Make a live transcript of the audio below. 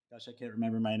gosh, I can't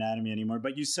remember my anatomy anymore,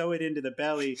 but you sew it into the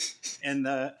belly. And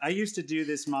I used to do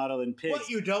this model in pigs. What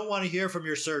you don't want to hear from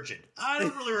your surgeon. I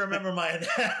don't really remember my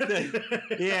anatomy.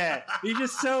 Yeah, you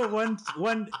just sew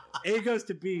one A goes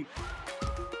to B.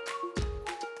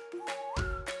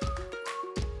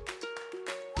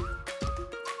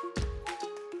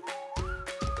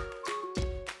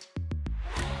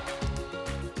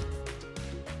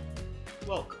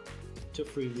 Welcome to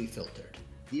Freely Filtered,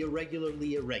 the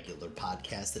irregularly irregular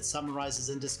podcast that summarizes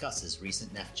and discusses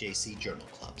recent NephJC journal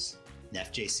clubs.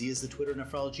 NephJC is the Twitter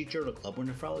nephrology journal club where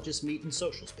nephrologists meet in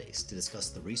social space to discuss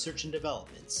the research and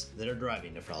developments that are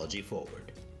driving nephrology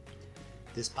forward.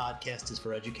 This podcast is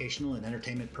for educational and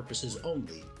entertainment purposes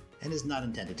only and is not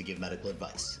intended to give medical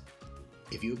advice.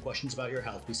 If you have questions about your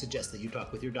health, we suggest that you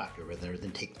talk with your doctor rather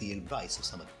than take the advice of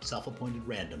some self-appointed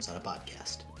randoms on a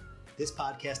podcast. This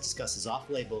podcast discusses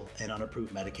off-label and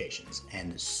unapproved medications,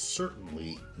 and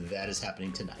certainly that is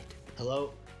happening tonight.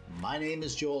 Hello, my name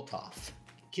is Joel Toff,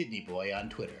 Kidney Boy on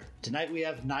Twitter. Tonight we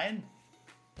have Nayan.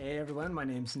 Hey everyone, my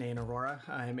name's Nayan Arora.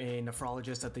 I'm a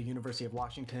nephrologist at the University of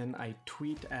Washington. I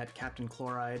tweet at Captain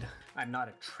Chloride. I'm not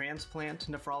a transplant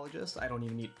nephrologist. I don't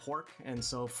even eat pork, and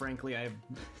so frankly, I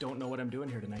don't know what I'm doing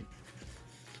here tonight.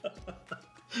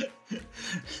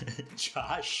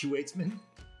 Josh Weitzman.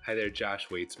 Hi there, Josh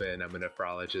Weitzman. I'm a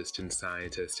nephrologist and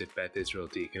scientist at Beth Israel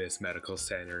Deaconess Medical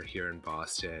Center here in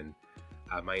Boston.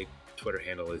 My Twitter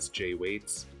handle is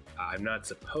jwaits. I'm not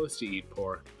supposed to eat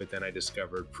pork, but then I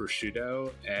discovered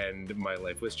prosciutto and my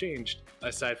life was changed.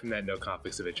 Aside from that, no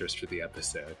conflicts of interest for the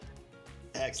episode.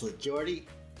 Excellent. Jordy?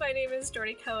 My name is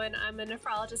Jordy Cohen. I'm a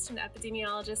nephrologist and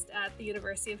epidemiologist at the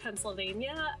University of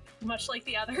Pennsylvania. Much like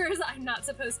the others, I'm not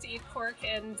supposed to eat pork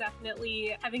and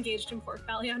definitely have engaged in pork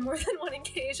belly on more than one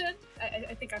occasion.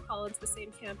 I think I fall into the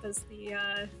same camp as the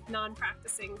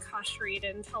non-practicing kashrut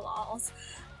and halals.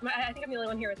 I think I'm the only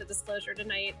one here with a disclosure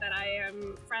tonight that I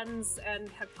am friends and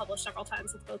have published several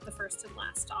times with both the first and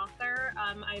last author.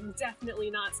 I'm definitely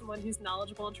not someone who's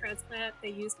knowledgeable in transplant. They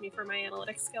used me for my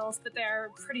analytic skills, but they're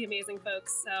pretty amazing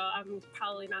folks, so I'm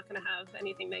probably not going to have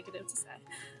anything negative to say.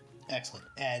 Excellent.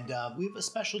 And we have a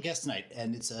special guest tonight,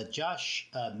 and it's Josh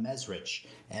Mezrich.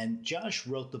 And Josh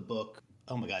wrote the book,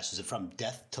 oh my gosh, is it From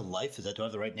Death to Life? Do I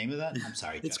have the right name of that? I'm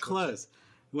sorry. It's Josh, close.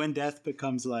 When Death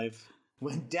Becomes Life.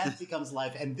 When Death Becomes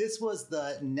Life. And this was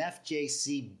the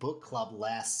NephJC book club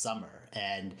last summer.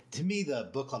 And to me, the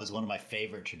book club is one of my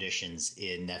favorite traditions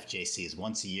in NephJC. Is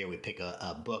once a year we pick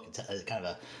a book. It's kind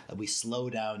of we slow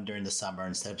down during the summer.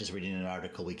 Instead of just reading an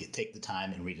article, we could take the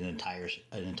time and read an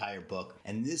entire book.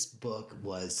 And this book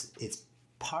it's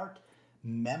part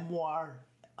memoir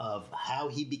of how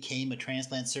he became a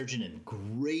transplant surgeon and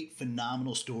great,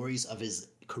 phenomenal stories of his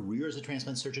career as a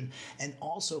transplant surgeon, and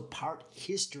also part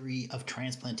history of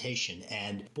transplantation.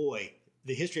 And boy,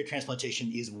 the history of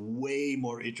transplantation is way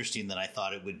more interesting than I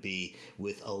thought it would be,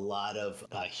 with a lot of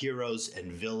heroes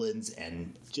and villains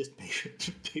and just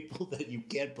people that you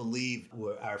can't believe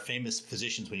are famous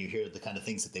physicians when you hear the kind of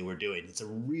things that they were doing. It's a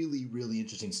really, really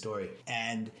interesting story.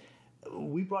 And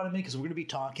we brought him in because we're going to be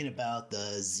talking about the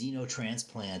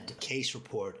xenotransplant case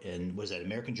report in, what is that,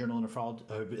 American Journal of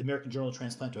Nephrology, American Journal of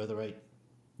Transplant, do I have the right?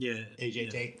 Yeah.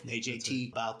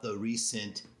 AJT, about the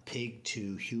recent pig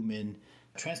to human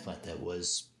transplant that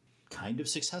was kind of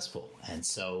successful. And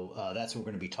so that's what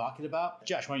we're going to be talking about.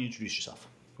 Josh, why don't you introduce yourself?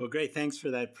 Well, great. Thanks for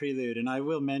that prelude. And I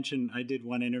will mention, I did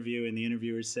one interview and the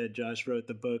interviewer said Josh wrote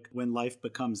the book When Life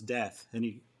Becomes Death. And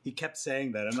he kept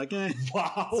saying that. I'm like,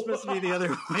 wow. It's supposed to be the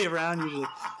other way around usually.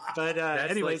 But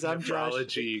anyways, like I'm Josh.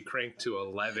 Nephrology cranked to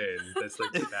 11. That's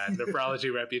like the bad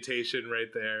nephrology reputation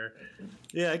right there.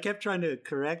 Yeah, I kept trying to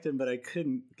correct him, but I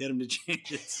couldn't get him to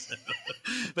change it. So.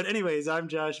 But anyways, I'm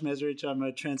Josh Mezrich. I'm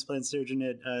a transplant surgeon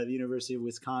at the University of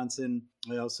Wisconsin.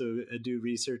 I also do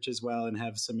research as well and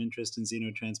have some interest in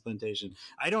xenotransplantation.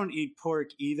 I don't eat pork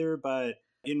either, but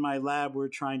in my lab, we're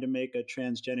trying to make a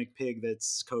transgenic pig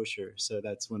that's kosher. So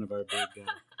that's one of our big,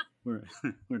 we're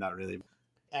not really.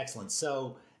 Excellent.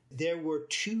 So there were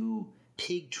two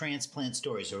pig transplant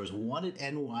stories. There was one at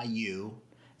NYU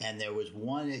and there was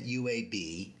one at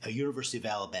UAB, University of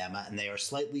Alabama, and they are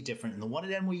slightly different. And the one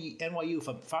at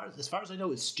NYU, as far as I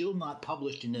know, is still not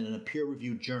published in a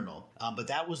peer-reviewed journal. But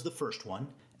that was the first one.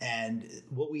 And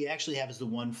what we actually have is the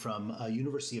one from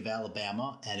University of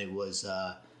Alabama, and it was.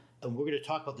 And we're going to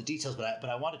talk about the details, but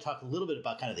I want to talk a little bit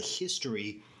about kind of the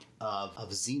history of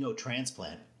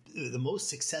xenotransplant. The most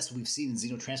success we've seen in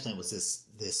xenotransplant was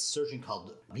this surgeon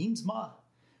called Reemsma,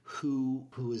 who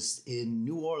was in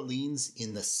New Orleans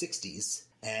in the 60s.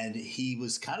 And he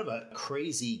was kind of a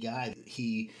crazy guy.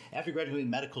 After graduating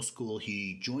medical school,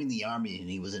 he joined the army and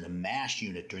he was in a MASH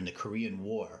unit during the Korean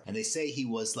War. And they say he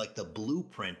was like the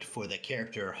blueprint for the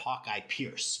character Hawkeye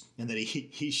Pierce. And that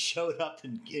he showed up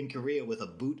in Korea with a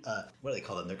boot, what do they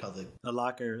call them? They're called a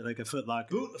locker, like a foot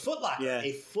locker. Foot locker. Yeah.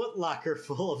 A foot locker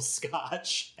full of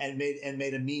scotch and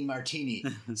made a mean martini.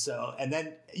 And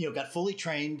then, got fully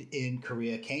trained in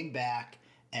Korea, came back,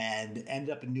 and ended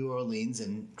up in New Orleans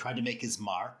and tried to make his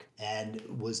mark and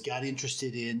got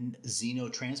interested in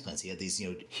xenotransplants. He had these,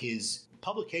 his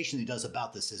publication he does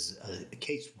about this is a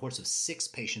case reports of 6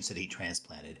 patients that he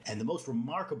transplanted. And the most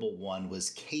remarkable one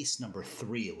was case number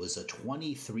 3. It was a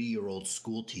 23-year-old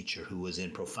school teacher who was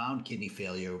in profound kidney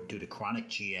failure due to chronic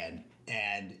GN.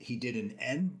 And he did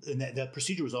and the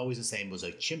procedure was always the same. It was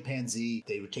a chimpanzee.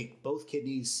 They would take both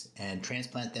kidneys and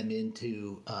transplant them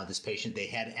into this patient. They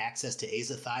had access to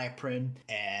azathioprine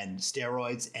and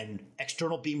steroids and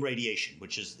external beam radiation,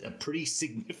 which is a pretty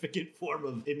significant form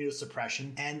of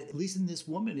immunosuppression. And at least in this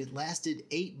woman, it lasted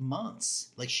 8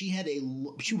 months. Like she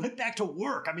went back to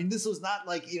work. I mean, this was not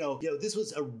like, this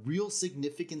was a real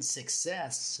significant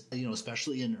success,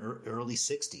 especially in early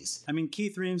 60s. I mean,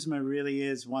 Keith Reemsma really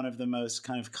is one of the most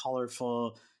kind of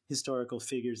colorful historical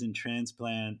figures in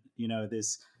transplant,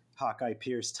 this Hawkeye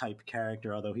Pierce type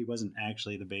character, although he wasn't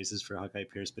actually the basis for Hawkeye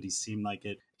Pierce, but he seemed like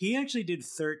it. He actually did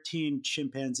 13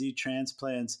 chimpanzee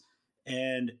transplants,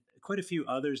 and quite a few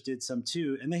others did some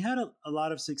too. And they had a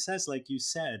lot of success, like you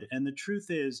said. And the truth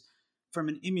is, from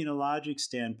an immunologic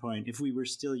standpoint, if we were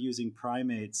still using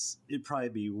primates, it'd probably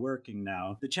be working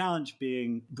now. The challenge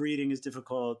being breeding is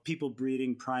difficult. People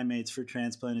breeding primates for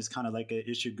transplant is kind of like a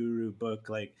Ishiguro book,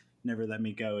 like Never Let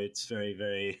Me Go. It's very,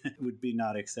 very, would be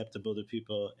not acceptable to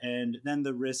people. And then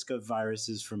the risk of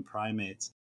viruses from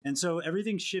primates. And so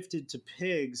everything shifted to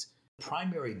pigs.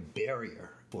 Primary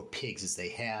barrier for pigs is they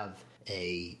have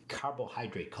a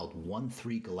carbohydrate called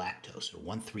 1,3-galactose or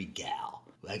 1,3-gal.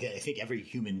 I think every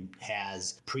human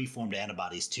has preformed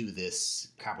antibodies to this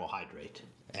carbohydrate.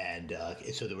 And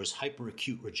so there was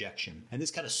hyperacute rejection. And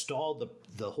this kind of stalled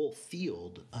the whole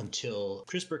field until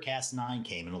CRISPR-Cas9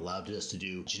 came and allowed us to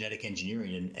do genetic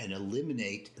engineering and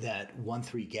eliminate that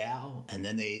 1,3-gal. And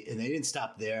then they didn't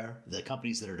stop there. The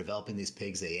companies that are developing these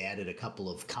pigs, they added a couple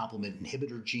of complement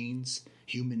inhibitor genes,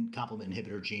 human complement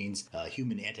inhibitor genes,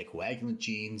 human anticoagulant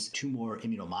genes, 2 more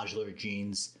immunomodulatory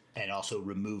genes, and also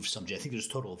removed some. I think there's a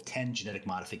total of 10 genetic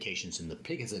modifications, and the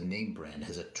pig has a name brand,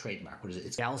 has a trademark. What is it?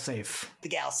 It's GalSafe. The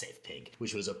GalSafe pig,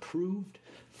 which was approved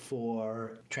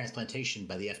for transplantation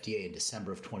by the FDA in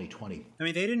December of 2020. I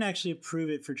mean, they didn't actually approve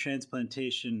it for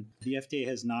transplantation. The FDA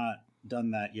has not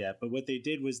done that yet. But what they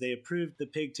did was they approved the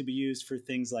pig to be used for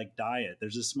things like diet.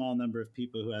 There's a small number of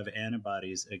people who have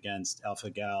antibodies against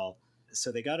alpha-gal. So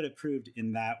they got it approved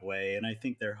in that way, and I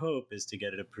think their hope is to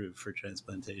get it approved for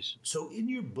transplantation. So in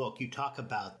your book, you talk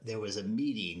about there was a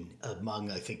meeting among,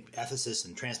 I think, ethicists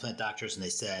and transplant doctors, and they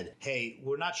said, hey,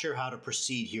 we're not sure how to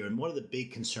proceed here. And one of the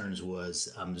big concerns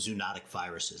was zoonotic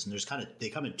viruses. And they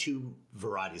come in 2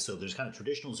 varieties. So there's kind of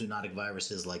traditional zoonotic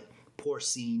viruses like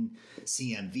porcine,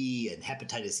 CMV, and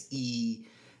hepatitis E.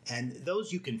 And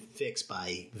those you can fix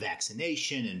by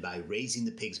vaccination and by raising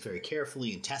the pigs very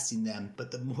carefully and testing them. But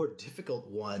the more difficult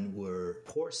one were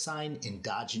porcine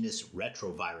endogenous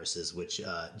retroviruses, which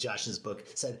Josh's book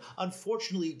said,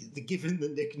 unfortunately, given the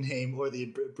nickname or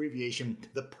the abbreviation,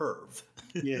 the PERV.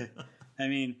 Yeah. I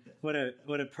mean, what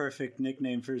a perfect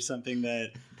nickname for something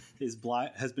that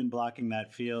has been blocking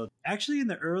that field. Actually, in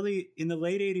the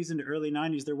late 80s and early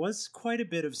 90s, there was quite a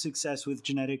bit of success with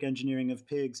genetic engineering of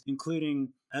pigs, including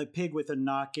a pig with a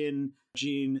knock-in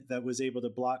gene that was able to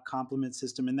block complement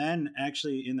system. And then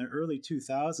actually in the early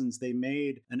 2000s, they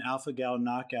made an alpha-gal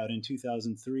knockout in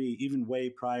 2003, even way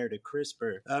prior to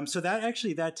CRISPR. So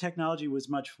that technology was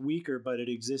much weaker, but it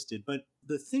existed. But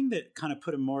the thing that kind of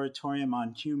put a moratorium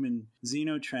on human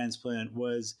xenotransplant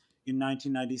was in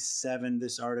 1997,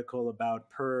 this article about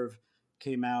PERV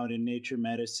came out in Nature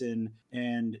Medicine,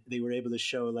 and they were able to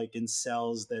show, like in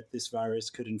cells, that this virus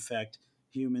could infect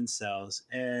human cells.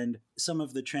 And some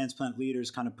of the transplant leaders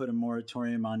kind of put a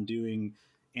moratorium on doing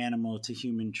animal to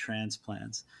human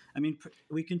transplants. I mean,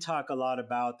 we can talk a lot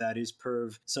about that. Is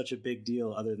PERV such a big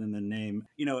deal other than the name?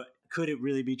 Could it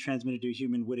really be transmitted to a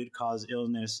human? Would it cause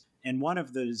illness? And one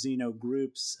of the xeno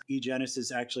groups,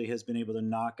 eGenesis, actually has been able to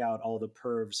knock out all the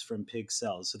PERVs from pig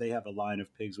cells. So they have a line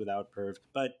of pigs without PERV.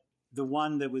 But the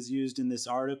one that was used in this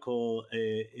article,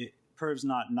 PERV's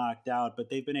not knocked out, but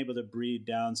they've been able to breed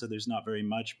down so there's not very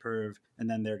much PERV, and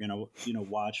then they're going to,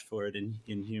 watch for it in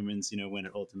humans, when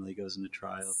it ultimately goes into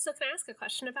trial. So can I ask a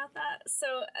question about that?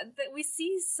 So we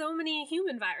see so many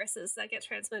human viruses that get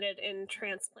transmitted in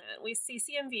transplant. We see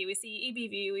CMV, we see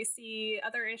EBV, we see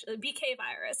other BK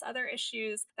virus, other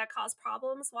issues that cause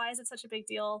problems. Why is it such a big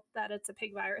deal that it's a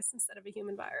pig virus instead of a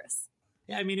human virus?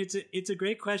 Yeah, I mean, it's a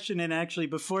great question. And actually,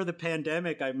 before the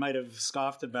pandemic, I might have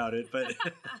scoffed about it. But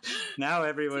now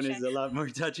everyone is a lot more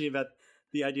touchy about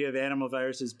the idea of animal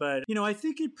viruses. But, I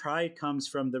think it probably comes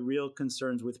from the real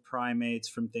concerns with primates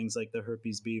from things like the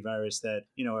herpes B virus that,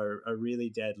 are really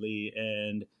deadly.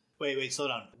 And Wait, slow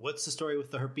down. What's the story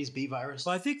with the herpes B virus?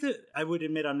 well, I think that I would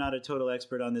admit I'm not a total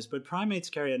expert on this, but primates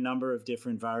carry a number of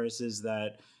different viruses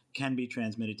that can be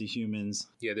transmitted to humans.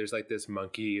 Yeah, there's like this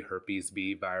monkey herpes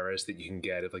B virus that you can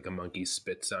get if like a monkey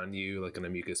spits on you, like on a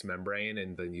mucous membrane,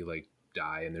 and then you like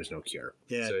die and there's no cure.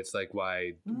 Yeah. So it's like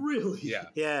why... Really? Yeah.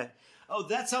 Yeah. Oh,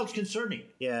 that sounds concerning.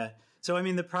 Yeah. So, I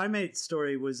mean, the primate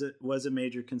story was a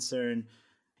major concern.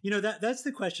 That's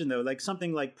the question, though. Like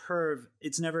something like PERV,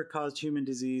 it's never caused human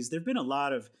disease. There have been a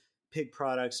lot of pig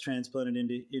products transplanted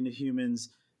into humans,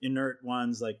 inert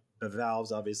ones like the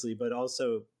valves, obviously, but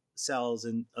also cells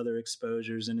and other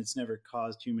exposures, and it's never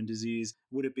caused human disease.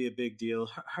 Would it be a big deal?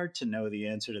 Hard to know the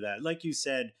answer to that. Like you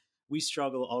said, we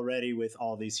struggle already with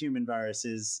all these human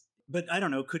viruses. But I don't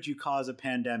know, could you cause a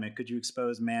pandemic? Could you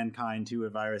expose mankind to a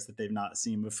virus that they've not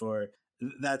seen before?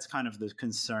 That's kind of the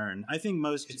concern. I think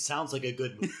It sounds like a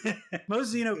good movie.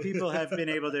 most people have been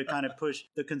able to kind of push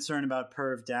the concern about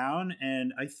PERV down.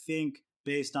 And I think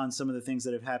based on some of the things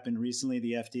that have happened recently,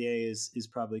 the FDA is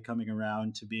probably coming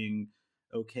around to being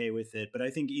okay with it. But I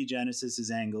think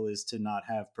eGenesis's angle is to not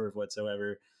have PERV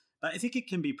whatsoever. But I think it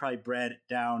can be probably bred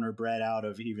down or bred out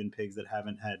of even pigs that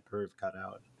haven't had PERV cut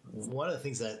out. One of the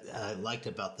things that I liked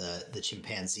about the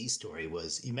chimpanzee story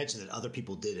was you mentioned that other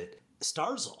people did it.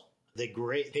 Starzl, the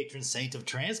great patron saint of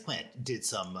transplant, did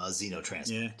some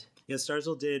xenotransplant. Yeah,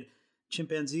 Starzl did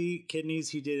chimpanzee kidneys.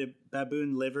 He did a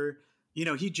baboon liver.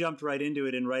 He jumped right into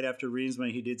it, and right after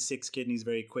Riemsma, he did 6 kidneys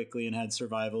very quickly and had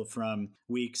survival from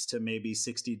weeks to maybe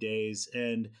 60 days.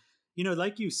 And,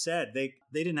 like you said, they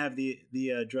didn't have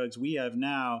the drugs we have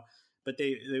now, but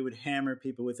they would hammer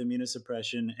people with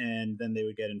immunosuppression, and then they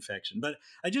would get infection. But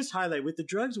I just highlight, with the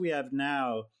drugs we have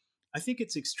now, I think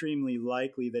it's extremely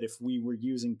likely that if we were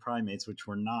using primates, which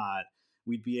we're not,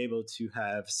 we'd be able to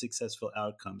have successful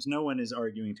outcomes. No one is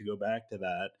arguing to go back to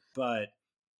that, but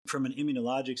from an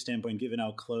immunologic standpoint, given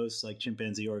how close like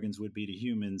chimpanzee organs would be to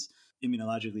humans,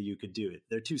 immunologically you could do it.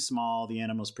 They're too small, the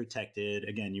animal's protected.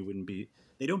 Again,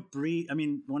 they don't breed. I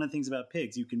mean, one of the things about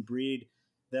pigs, you can breed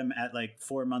them at like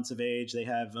 4 months of age. They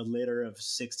have a litter of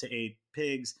 6 to 8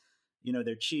 pigs.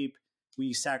 They're cheap.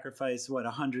 We sacrifice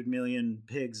 100 million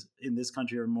pigs in this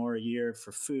country or more a year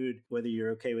for food. Whether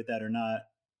you're okay with that or not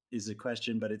is a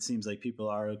question, but it seems like people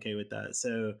are okay with that.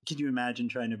 So can you imagine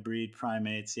trying to breed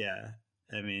primates? Yeah.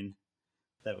 I mean,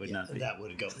 that would not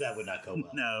not go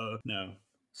well. No.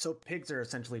 So pigs are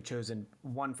essentially chosen,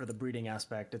 one, for the breeding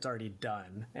aspect. It's already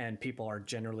done, and people are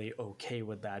generally okay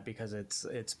with that because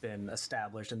it's been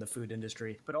established in the food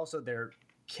industry. But also their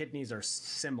kidneys are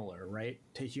similar, right,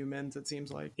 to humans, it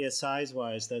seems like? Yeah,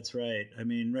 size-wise, that's right. I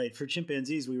mean, right, for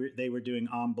chimpanzees, they were doing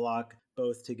en bloc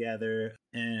both together,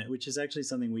 which is actually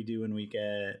something we do when we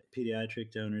get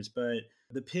pediatric donors. But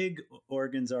the pig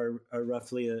organs are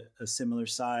roughly a similar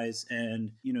size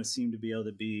and, seem to be able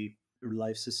to be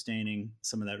life-sustaining.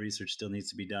 Some of that research still needs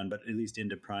to be done, but at least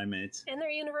into primates. And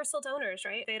they're universal donors,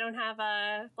 right? They don't have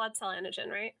a blood cell antigen,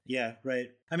 right? Yeah, right.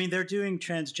 I mean, they're doing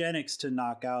transgenics to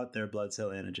knock out their blood cell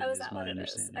antigen, is that my what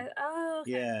understanding. It is?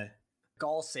 Okay. Yeah.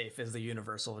 Gallsafe is the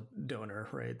universal donor,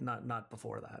 right? Not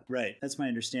before that. Right. That's my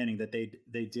understanding, that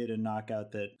they did a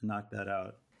knockout that knocked that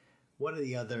out. One of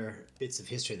the other bits of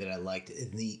history that I liked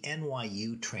in the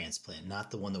NYU transplant,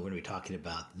 not the one that we're going to be talking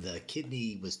about, the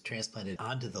kidney was transplanted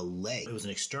onto the leg. It was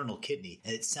an external kidney,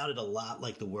 and it sounded a lot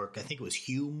like the work I think it was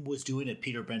Hume was doing at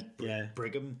Peter Brent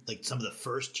Brigham, like some of the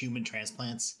first human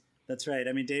transplants. That's right.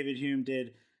 I mean, David Hume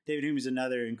is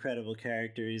another incredible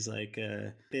character. He's like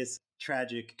this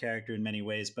tragic character in many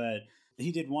ways, but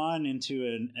he did one into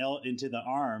the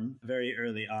arm very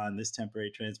early on, this temporary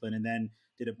transplant, and then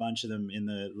did a bunch of them in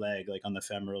the leg, like on the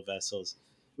femoral vessels,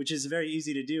 which is very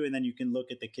easy to do. And then you can look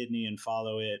at the kidney and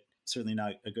follow it. Certainly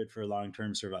not good for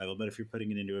long-term survival, but if you're putting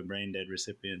it into a brain-dead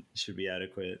recipient, it should be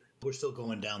adequate. We're still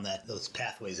going down those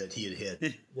pathways that he had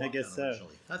hit. I guess so.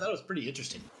 Originally. I thought it was pretty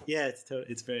interesting. Yeah,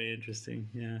 it's very interesting.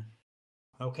 Yeah.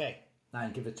 Okay,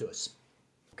 Nine, give it to us.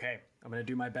 Okay, I'm going to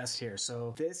do my best here.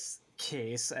 So this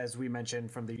case, as we mentioned,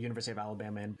 from the University of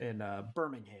Alabama in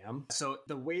Birmingham. So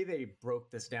the way they broke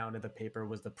this down in the paper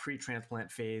was the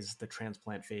pre-transplant phase, the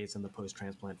transplant phase, and the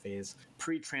post-transplant phase.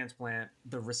 Pre-transplant,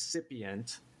 the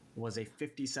recipient was a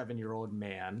 57-year-old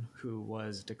man who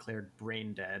was declared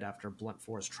brain dead after blunt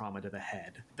force trauma to the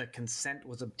head. The consent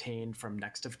was obtained from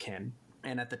next of kin.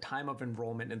 And at the time of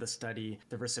enrollment in the study,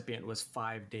 the recipient was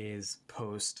 5 days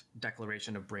post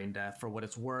declaration of brain death. For what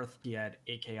it's worth, he had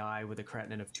AKI with a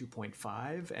creatinine of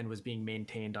 2.5 and was being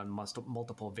maintained on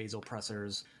multiple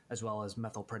vasopressors as well as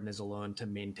methylprednisolone to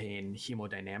maintain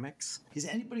hemodynamics. Is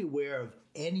anybody aware of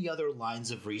any other lines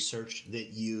of research that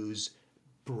use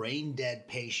brain dead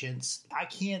patients? I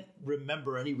can't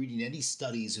remember reading any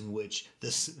studies in which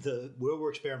where we're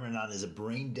experimenting on is a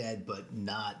brain dead but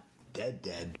not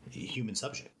dead human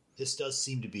subject. This does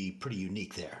seem to be pretty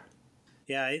unique there.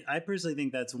 Yeah, I personally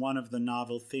think that's one of the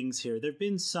novel things here. There have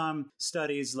been some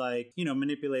studies like,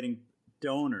 manipulating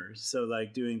donors. So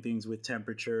like doing things with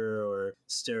temperature or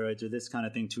steroids or this kind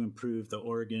of thing to improve the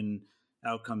organ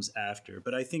outcomes after.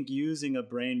 But I think using a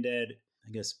brain dead,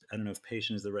 I guess, I don't know if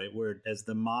patient is the right word, as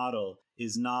the model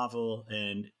is novel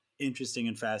and interesting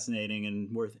and fascinating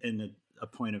and worth a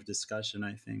point of discussion,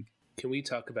 I think. Can we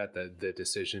talk about the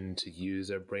decision to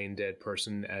use a brain dead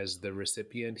person as the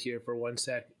recipient here for one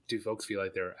sec? Do folks feel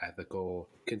like there are ethical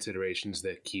considerations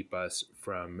that keep us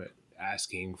from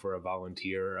asking for a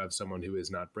volunteer of someone who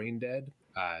is not brain dead,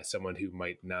 someone who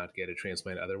might not get a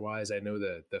transplant otherwise? I know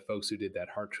the folks who did that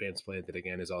heart transplant that,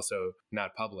 again, is also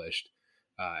not published.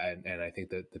 And I think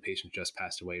that the patient just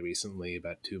passed away recently,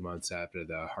 about 2 months after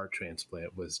the heart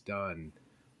transplant was done.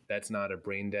 That's not a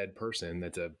brain dead person.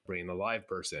 That's a brain alive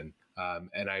person.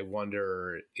 And I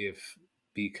wonder if,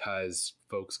 because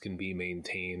folks can be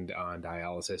maintained on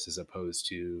dialysis as opposed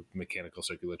to mechanical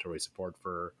circulatory support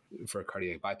for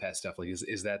cardiac bypass stuff, like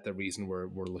is that the reason we're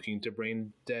looking to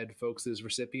brain dead folks as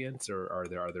recipients, or are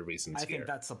there other reasons I here? think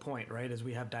that's the point, right? Is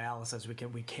we have dialysis,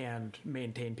 we can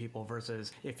maintain people,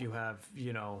 versus if you have,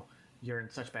 you're in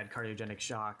such bad cardiogenic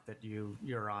shock that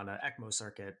you're on an ECMO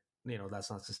circuit, that's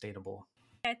not sustainable.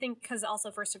 I think because also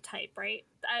first of type, right?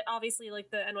 Obviously, like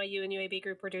the NYU and UAB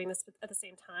group were doing this at the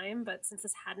same time, but since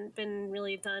this hadn't been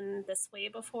really done this way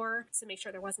before, to make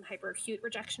sure there wasn't hyperacute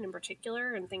rejection in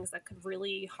particular and things that could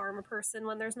really harm a person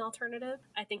when there's an alternative,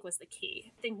 I think was the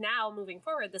key. I think now, moving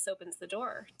forward, this opens the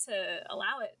door to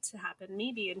allow it to happen,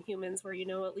 maybe in humans where,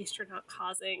 at least you're not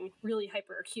causing really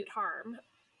hyperacute harm.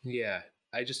 Yeah.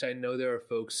 I know there are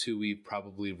folks who we've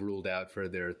probably ruled out for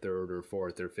their third or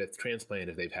fourth or fifth transplant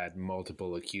if they've had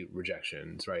multiple acute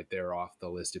rejections, right? They're off the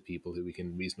list of people who we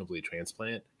can reasonably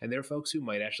transplant. And there are folks who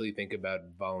might actually think about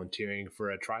volunteering for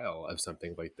a trial of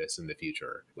something like this in the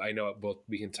future. I know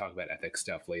we can talk about ethics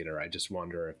stuff later. I just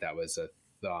wonder if that was a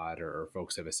thought, or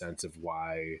folks have a sense of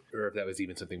why, or if that was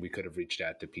even something we could have reached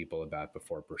out to people about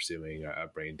before pursuing a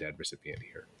brain dead recipient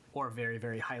here. Or very,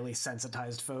 very highly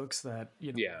sensitized folks that,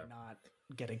 may not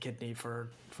get a kidney for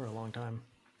a long time.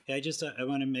 Yeah, I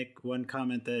want to make one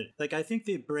comment that, I think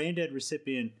the brain dead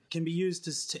recipient can be used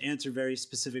to answer very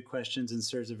specific questions and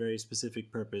serves a very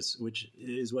specific purpose, which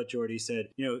is what Jordy said.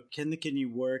 Can the kidney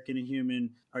work in a human?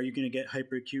 Are you going to get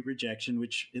hyperacute rejection,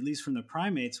 which, at least from the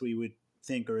primates, we would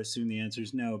think or assume the answer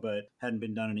is no, but hadn't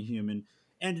been done in a human.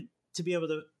 And to be able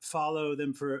to follow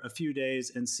them for a few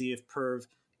days and see if PERV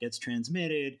gets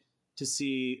transmitted, to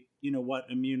see, what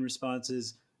immune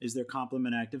responses. Is there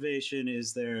complement activation?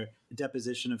 Is there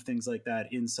deposition of things like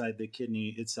that inside the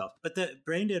kidney itself? But the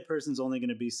brain dead person is only going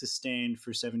to be sustained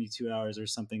for 72 hours or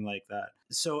something like that.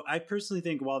 So I personally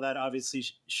think while that obviously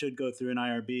should go through an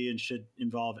IRB and should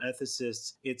involve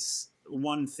ethicists, it's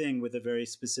one thing with a very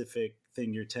specific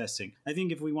thing you're testing. I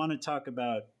think if we want to talk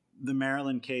about the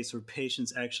Maryland case where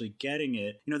patients actually getting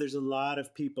it, there's a lot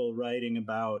of people writing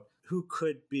about who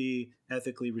could be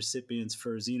ethically recipients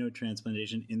for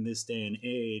xenotransplantation in this day and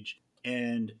age.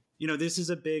 And, this is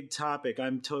a big topic.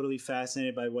 I'm totally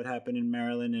fascinated by what happened in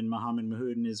Maryland, and Mohammed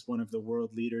Mahoudin is one of the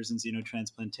world leaders in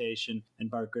xenotransplantation, and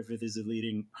Bart Griffith is a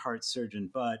leading heart surgeon.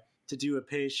 But to do a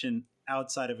patient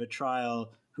outside of a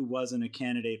trial who wasn't a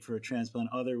candidate for a transplant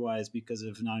otherwise because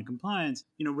of noncompliance,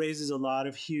 raises a lot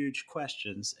of huge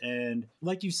questions. And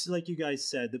like you guys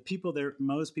said,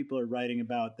 most people are writing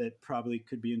about that probably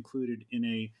could be included in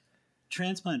a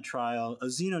transplant trial. A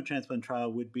xenotransplant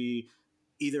trial would be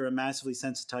either a massively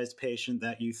sensitized patient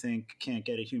that you think can't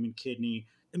get a human kidney.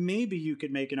 Maybe you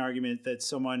could make an argument that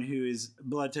someone who is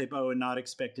blood type O and not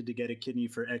expected to get a kidney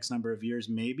for X number of years,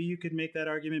 maybe you could make that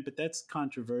argument, but that's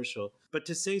controversial. But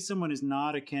to say someone is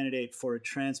not a candidate for a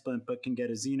transplant but can get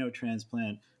a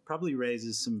xenotransplant probably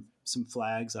raises some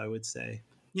flags, I would say.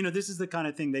 this is the kind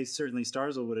of thing certainly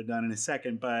Starzl would have done in a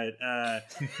second, but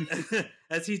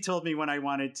as he told me when I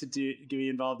wanted to be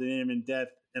involved in Intermittent Death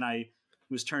and I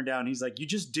was turned down, he's like, you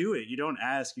just do it. You don't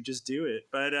ask, you just do it.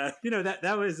 But,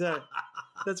 that was,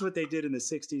 that's what they did in the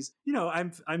 60s.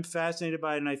 I'm fascinated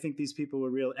by it, and I think these people were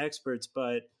real experts,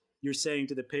 but you're saying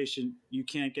to the patient, you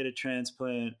can't get a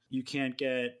transplant, you can't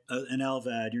get an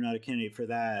LVAD, you're not a candidate for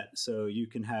that, so you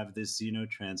can have this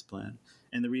xenotransplant.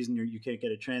 And the reason you can't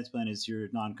get a transplant is your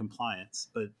non-compliance.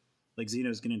 But like xeno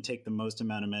is going to take the most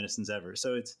amount of medicines ever.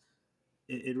 So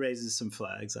it raises some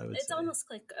flags, I would say. It's almost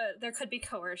like there could be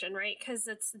coercion, right? Because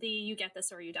it's you get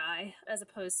this or you die, as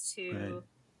opposed to... Right.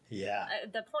 Yeah.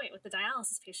 The point with the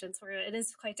dialysis patients where it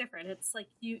is quite different. It's like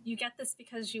you get this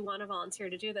because you want to volunteer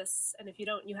to do this, and if you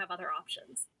don't, you have other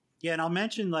options. Yeah, and I'll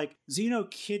mention like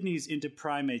xeno kidneys into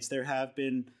primates. There have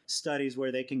been studies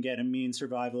where they can get a mean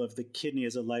survival of the kidney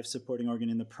as a life-supporting organ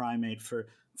in the primate for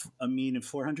a mean of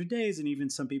 400 days, and even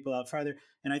some people out farther.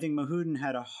 And I think Mahouden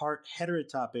had a heart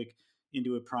heterotopic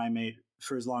into a primate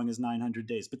for as long as 900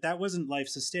 days. But that wasn't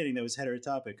life-sustaining, that was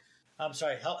heterotopic. I'm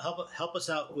sorry, help us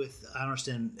out with, I don't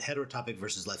understand, heterotopic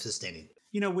versus life-sustaining.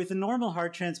 With a normal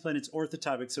heart transplant, it's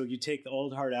orthotopic, so you take the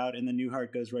old heart out and the new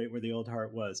heart goes right where the old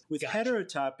heart was. With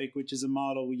heterotopic, which is a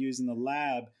model we use in the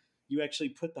lab, you actually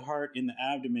put the heart in the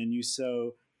abdomen, you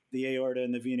sew the aorta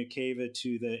and the vena cava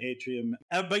to the atrium.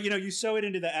 But, you sew it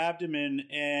into the abdomen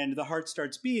and the heart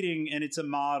starts beating, and it's a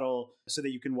model so that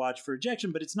you can watch for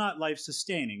ejection, but it's not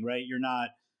life-sustaining, right?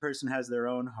 Person has their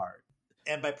own heart.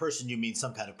 And by person, you mean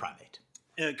some kind of primate.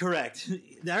 Correct.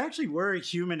 There actually were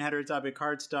human heterotopic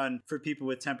hearts done for people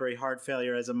with temporary heart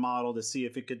failure as a model to see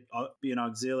if it could be an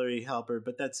auxiliary helper,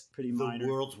 but that's pretty minor.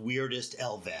 The world's weirdest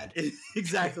LVAD.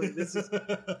 Exactly. This is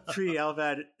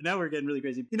pre-LVAD. Now we're getting really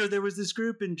crazy. There was this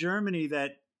group in Germany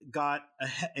that got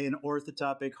an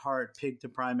orthotopic heart pig to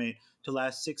primate to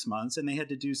last 6 months, and they had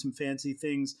to do some fancy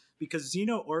things because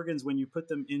xeno organs, when you put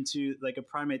them into like a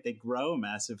primate, they grow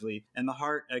massively, and the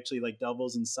heart actually like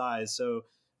doubles in size. So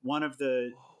one of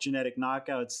the genetic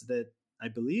knockouts that I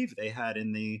believe they had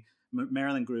in the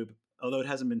Maryland group, although it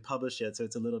hasn't been published yet, so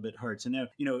it's a little bit hard to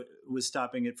know, was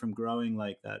stopping it from growing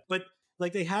like that. But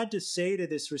like they had to say to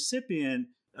this recipient,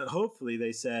 hopefully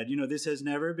they said, this has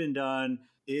never been done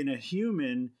in a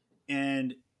human,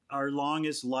 and our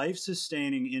longest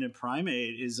life-sustaining in a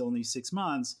primate is only 6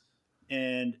 months.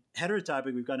 And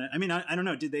heterotopic, we've got to, I don't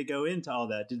know, did they go into all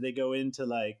that? Did they go into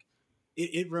like,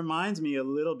 it reminds me a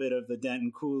little bit of the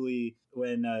Denton Cooley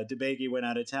when DeBakey went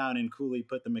out of town and Cooley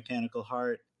put the mechanical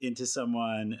heart into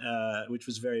someone, which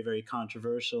was very, very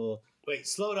controversial. Wait,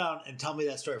 slow down and tell me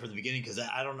that story from the beginning, because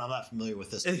I'm not familiar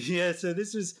with this. Yeah, so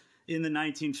this was in the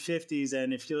 1950s,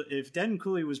 and if Denton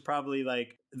Cooley was probably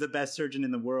like the best surgeon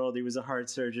in the world, he was a heart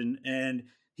surgeon, and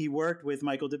he worked with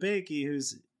Michael DeBakey,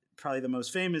 who's probably the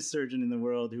most famous surgeon in the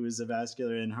world, who was a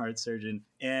vascular and heart surgeon,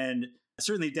 and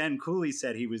certainly Denton Cooley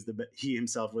said he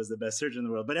himself was the best surgeon in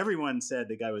the world, but everyone said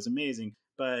the guy was amazing.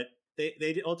 But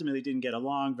they ultimately didn't get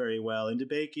along very well. And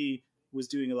DeBakey was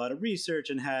doing a lot of research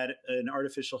and had an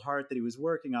artificial heart that he was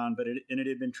working on, but it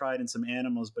had been tried in some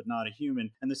animals, but not a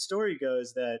human. And the story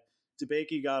goes that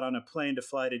DeBakey got on a plane to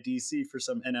fly to DC for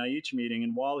some NIH meeting,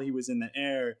 and while he was in the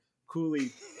air,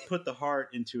 Cooley put the heart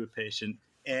into a patient.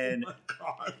 And oh my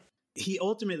God. He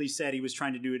ultimately said he was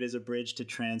trying to do it as a bridge to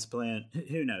transplant.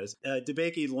 Who knows?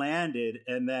 DeBakey landed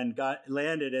and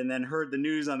then heard the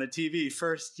news on the TV.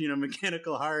 First,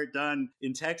 mechanical heart done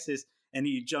in Texas. And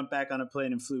he jumped back on a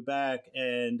plane and flew back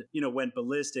and, went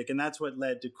ballistic. And that's what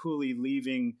led to Cooley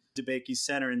leaving DeBakey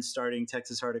Center and starting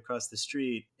Texas Heart across the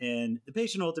street. And the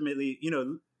patient ultimately,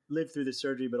 lived through the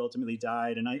surgery, but ultimately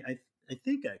died. And I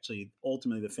think actually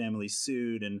ultimately the family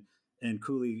sued and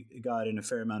Cooley got in a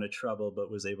fair amount of trouble,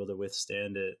 but was able to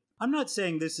withstand it. I'm not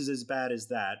saying this is as bad as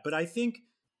that, but I think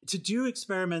to do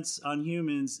experiments on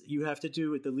humans, you have to do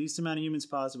it with the least amount of humans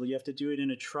possible. You have to do it in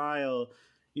a trial.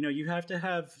 You have to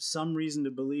have some reason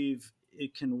to believe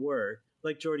it can work.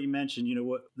 Like Jordy mentioned,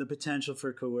 what the potential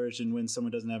for coercion when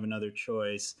someone doesn't have another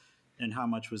choice and how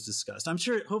much was discussed. I'm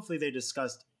sure, hopefully they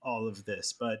discussed all of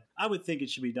this, but I would think it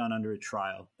should be done under a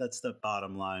trial. That's the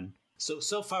bottom line.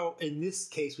 So far, in this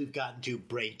case, we've gotten to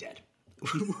brain dead.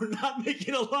 We're not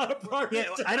making a lot of progress.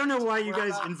 Yeah, I don't know why you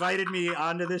guys invited me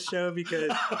onto this show,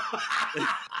 because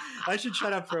I should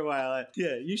shut up for a while.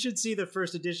 Yeah, you should see the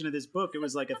first edition of this book. It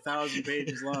was like 1,000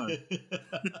 pages long.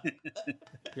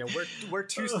 Yeah, we're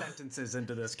 2 sentences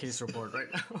into this case report right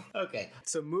now. Okay.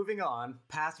 So moving on,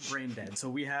 past brain dead. So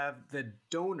we have the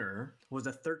donor was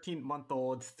a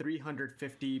 13-month-old,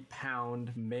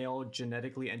 350-pound male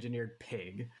genetically engineered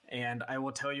pig. And I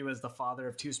will tell you, as the father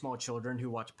of 2 small children who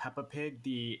watch Peppa Pig,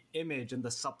 the image in the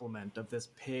supplement of this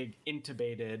pig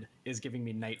intubated is giving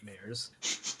me nightmares.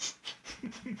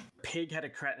 Pig had a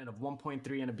creatinine of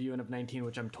 1.3 and a BUN of 19,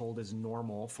 which I'm told is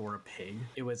normal for a pig.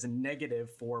 It was negative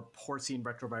for porcine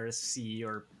retrovirus C,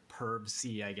 or PERV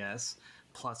C, I guess,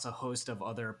 plus a host of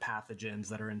other pathogens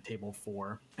that are in table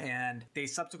 4. And they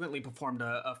subsequently performed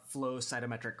a flow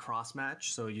cytometric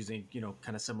cross-match, so using,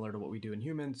 kind of similar to what we do in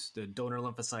humans, the donor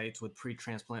lymphocytes with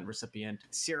pre-transplant recipient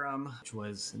serum, which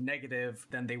was negative.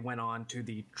 Then they went on to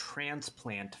the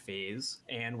transplant phase,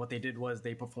 and what they did was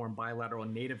they performed bilateral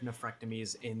native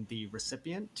nephrectomies in the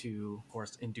recipient to, of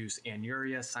course, induce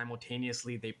anuria.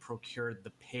 Simultaneously, they procured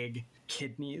the pig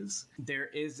kidneys. There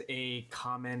is a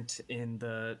comment in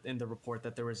the report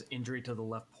that there was injury to the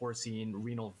left porcine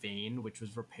renal vein, which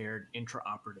was repaired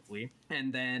intraoperatively.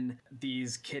 And then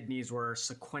these kidneys were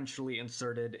sequentially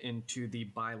inserted into the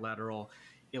bilateral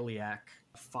iliac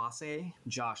fossae.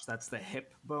 Josh, that's the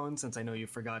hip bone, since I know you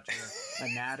forgot your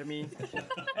anatomy. And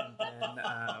then,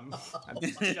 I'm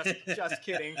just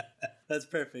kidding. That's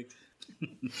perfect.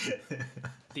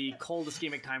 The cold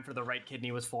ischemic time for the right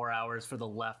kidney was 4 hours. For the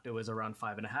left, it was around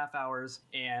 5.5 hours.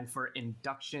 And for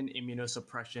induction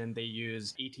immunosuppression, they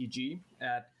use ATG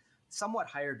at somewhat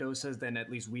higher doses than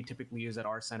at least we typically use at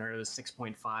our center. It was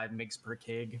 6.5 mg per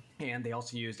kg. And they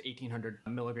also used 1,800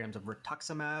 milligrams of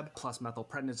rituximab plus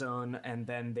methylprednisone. And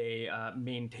then they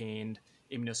maintained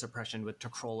immunosuppression with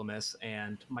tacrolimus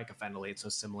and mycophenolate, so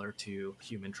similar to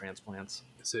human transplants.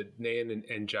 So Nan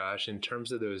and Josh, in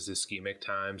terms of those ischemic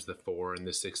times, the 4 and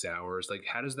the 6 hours, like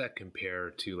how does that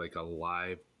compare to like a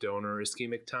live donor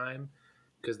ischemic time?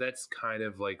 Because that's kind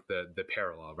of like the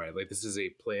parallel, right? Like this is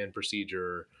a planned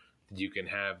procedure. You can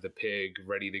have the pig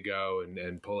ready to go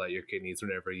and pull out your kidneys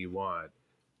whenever you want.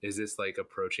 Is this like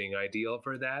approaching ideal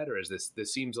for that, or is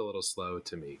this seems a little slow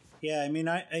to me? Yeah, I mean,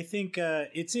 I think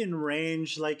it's in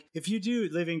range. Like if you do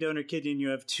living donor kidney and you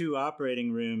have 2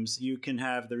 operating rooms, you can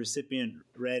have the recipient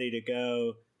ready to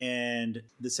go. And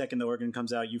the second the organ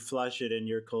comes out, you flush it and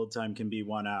your cold time can be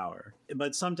 1 hour.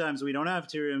 But sometimes we don't have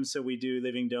 2 rooms, so we do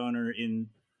living donor in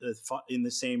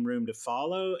the same room to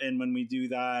follow. And when we do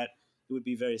that, it would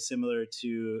be very similar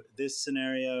to this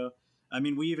scenario. I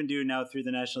mean, we even do now through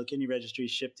the National Kidney Registry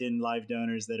shipped in live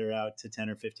donors that are out to 10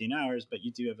 or 15 hours, but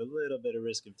you do have a little bit of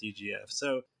risk of DGF.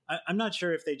 So I'm not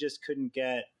sure if they just couldn't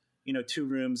get, 2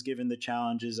 rooms given the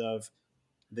challenges of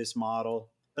this model.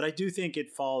 But I do think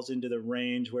it falls into the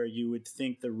range where you would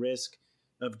think the risk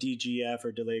of DGF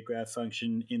or delayed graft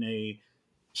function in a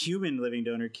human living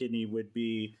donor kidney would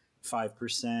be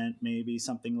 5%, maybe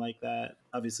something like that.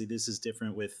 Obviously, this is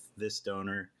different with this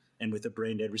donor. And with a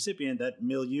brain dead recipient, that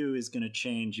milieu is going to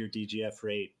change your DGF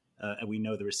rate. And we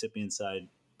know the recipient side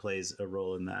plays a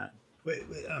role in that. Wait,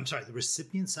 I'm sorry. The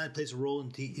recipient side plays a role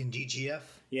in DGF?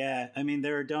 Yeah. I mean,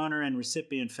 there are donor and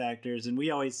recipient factors. And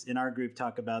we always, in our group,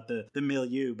 talk about the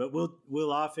milieu. But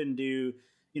we'll often do,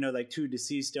 like 2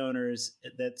 deceased donors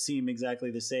that seem exactly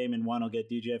the same. And one will get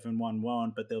DGF and one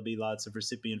won't. But there'll be lots of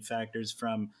recipient factors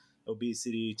from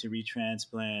obesity to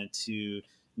retransplant to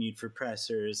need for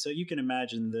pressors. So you can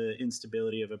imagine the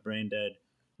instability of a brain dead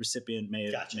recipient may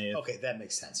have. Gotcha. Okay, that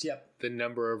makes sense. Yep. The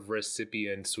number of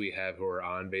recipients we have who are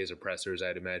on vasopressors,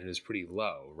 I'd imagine, is pretty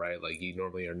low, right? Like you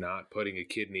normally are not putting a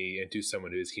kidney into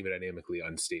someone who is hemodynamically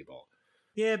unstable.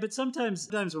 Yeah, but sometimes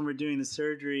when we're doing the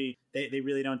surgery, they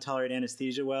really don't tolerate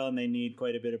anesthesia well, and they need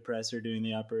quite a bit of pressor doing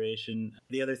the operation.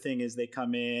 The other thing is they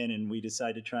come in and we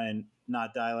decide to try and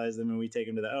not dialyze them, and we take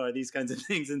them to these kinds of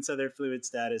things. And so their fluid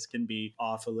status can be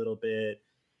off a little bit.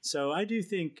 So I do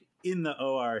think in the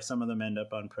OR, some of them end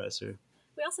up on pressor.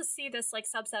 We also see this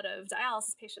subset of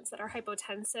dialysis patients that are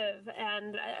hypotensive,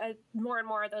 and more and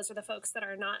more those are the folks that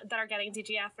are getting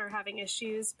DGF and are having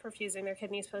issues perfusing their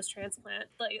kidneys post-transplant.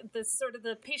 Like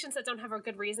the patients that don't have a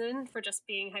good reason for just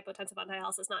being hypotensive on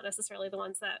dialysis, not necessarily the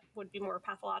ones that would be more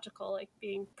pathological, like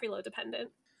being preload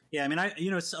dependent. Yeah, I mean,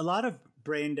 a lot of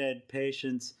brain dead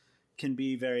patients can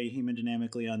be very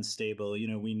hemodynamically unstable.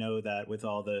 We know that with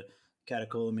all the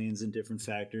catecholamines and different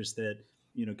factors that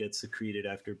get secreted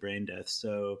after brain death.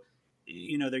 So,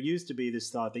 there used to be this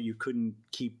thought that you couldn't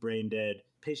keep brain dead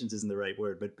patients isn't the right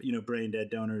word, but brain dead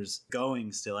donors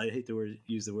going still. I hate to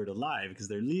use the word alive because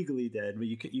they're legally dead, but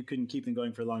you couldn't keep them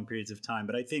going for long periods of time.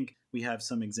 But I think we have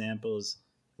some examples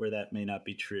where that may not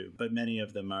be true, but many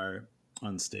of them are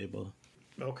unstable.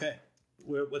 Okay.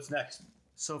 What's next?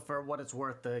 So for what it's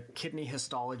worth, the kidney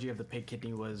histology of the pig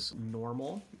kidney was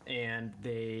normal, and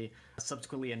they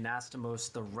subsequently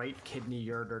anastomosed the right kidney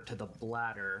ureter to the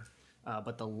bladder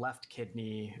but the left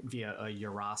kidney via a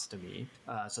urostomy,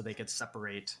 so they could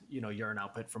separate, urine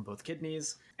output from both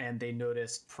kidneys. And they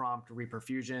noticed prompt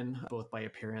reperfusion, both by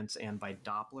appearance and by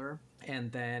Doppler.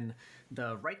 And then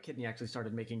the right kidney actually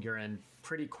started making urine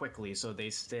pretty quickly, so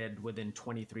they stayed within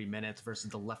 23 minutes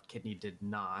versus the left kidney did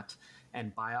not.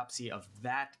 And biopsy of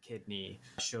that kidney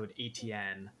showed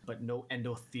ATN, but no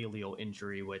endothelial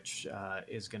injury, which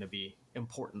is going to be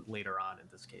important later on in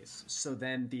this case. So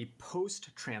then the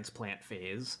post-transplant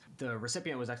phase, the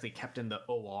recipient was actually kept in the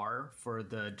OR for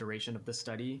the duration of the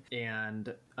study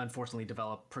and unfortunately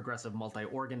developed progressive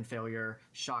multi-organ failure,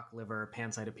 shock liver,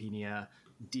 pancytopenia,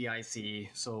 DIC,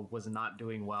 so was not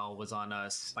doing well, was on a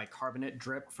bicarbonate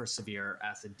drip for severe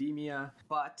acidemia,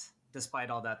 but despite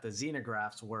all that, the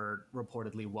xenografts were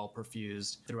reportedly well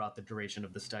perfused throughout the duration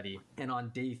of the study. And on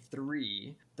day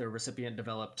 3, the recipient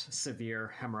developed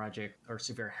severe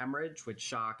hemorrhage with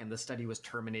shock, and the study was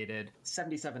terminated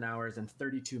 77 hours and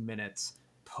 32 minutes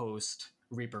post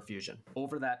reperfusion.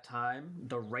 Over that time,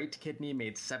 the right kidney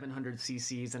made 700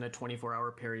 cc's in a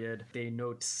 24-hour period. They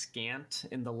note scant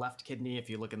in the left kidney. If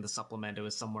you look in the supplement, it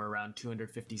was somewhere around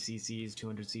 250 cc's,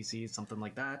 200 cc's, something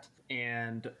like that.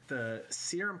 And the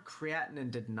serum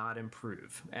creatinine did not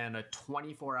improve. And a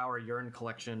 24-hour urine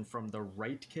collection from the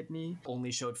right kidney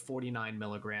only showed 49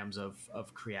 milligrams of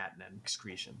creatinine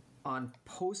excretion. On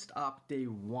post-op day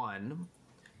 1,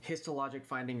 histologic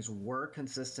findings were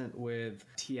consistent with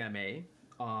TMA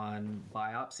on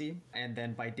biopsy. And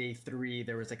then by day 3,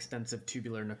 there was extensive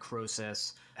tubular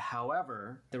necrosis.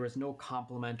 However, there was no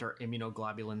complement or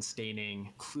immunoglobulin staining,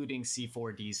 including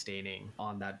C4D staining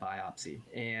on that biopsy.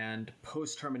 And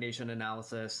post-termination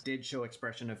analysis did show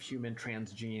expression of human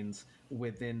transgenes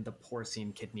within the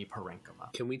porcine kidney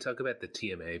parenchyma. Can we talk about the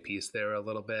TMA piece there a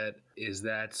little bit? Is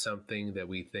that something that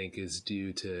we think is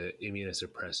due to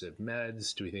immunosuppressive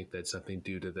meds? Do we think that's something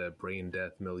due to the brain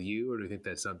death milieu, or do we think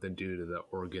that's something due to the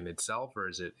organ itself, or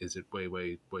is it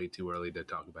way too early to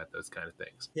talk about those kind of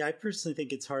things? Yeah, I personally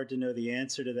think it's hard to know the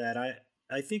answer to that.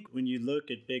 I think when you look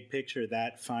at big picture,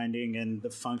 that finding and the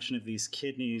function of these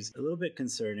kidneys, a little bit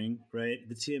concerning, right?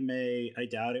 The TMA, I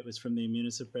doubt it was from the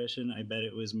immunosuppression. I bet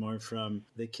it was more from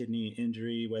the kidney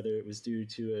injury, whether it was due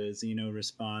to a xeno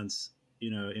response,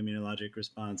 immunologic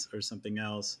response or something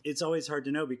else. It's always hard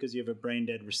to know because you have a brain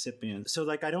dead recipient. So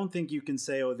I don't think you can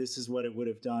say, oh, this is what it would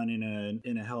have done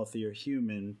in a healthier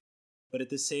human. But at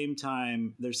the same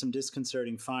time, there's some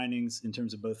disconcerting findings in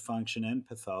terms of both function and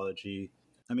pathology.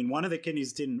 I mean, one of the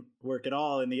kidneys didn't work at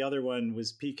all, and the other one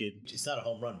was peaked. It's not a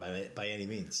home run by any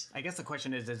means. I guess the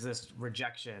question is this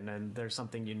rejection? And there's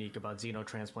something unique about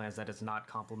xenotransplants that it's not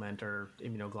complement or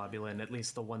immunoglobulin, at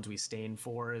least the ones we stain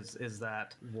for. Is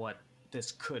that what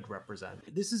this could represent?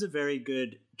 This is a very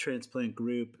good transplant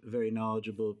group, very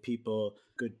knowledgeable people,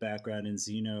 good background in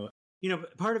xeno.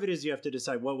 Part of it is you have to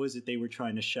decide what was it they were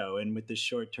trying to show. And with this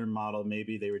short-term model,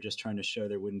 maybe they were just trying to show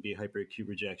there wouldn't be hyperacute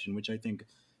rejection, which I think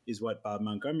is what Bob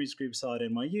Montgomery's group saw at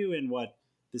NYU and what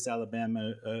this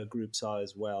Alabama group saw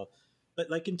as well. But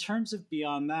in terms of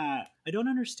beyond that, I don't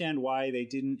understand why they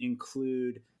didn't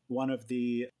include one of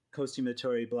the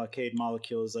costimulatory blockade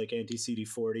molecules like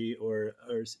anti-CD40 or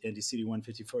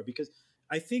anti-CD154, because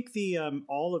I think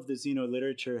all of the xeno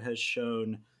literature has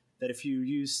shown that if you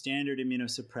use standard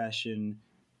immunosuppression,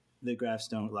 the grafts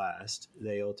don't last.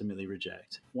 They ultimately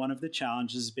reject. One of the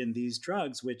challenges has been these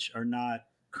drugs, which are not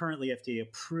currently FDA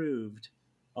approved,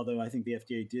 although I think the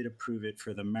FDA did approve it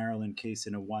for the Maryland case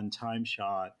in a one-time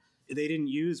shot. They didn't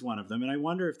use one of them. And I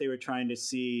wonder if they were trying to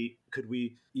see, could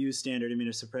we use standard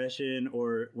immunosuppression,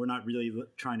 or we're not really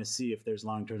trying to see if there's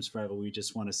long-term survival. We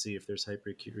just want to see if there's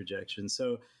hyperacute rejection.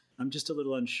 So I'm just a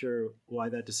little unsure why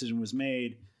that decision was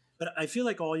made. But I feel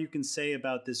like all you can say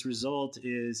about this result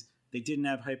is they didn't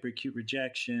have hyperacute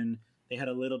rejection. They had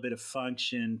a little bit of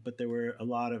function, but there were a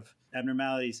lot of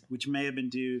abnormalities, which may have been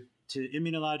due to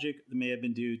immunologic, may have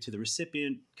been due to the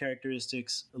recipient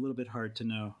characteristics. A little bit hard to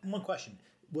know. One question.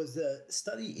 Was the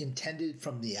study intended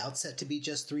from the outset to be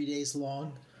just 3 days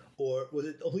long, or was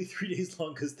it only 3 days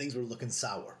long because things were looking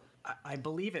sour? I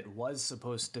believe it was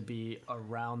supposed to be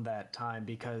around that time,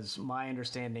 because my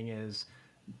understanding is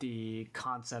the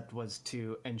concept was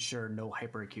to ensure no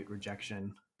hyperacute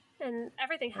rejection. And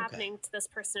everything happening to this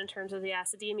person in terms of the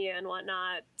acidemia and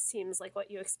whatnot seems like what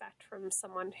you expect from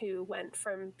someone who went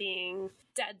from being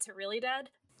dead to really dead.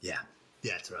 Yeah,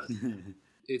 that's right.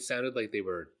 It sounded like they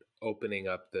were opening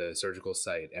up the surgical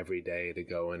site every day to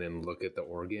go in and look at the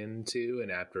organ too.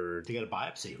 And after... to get a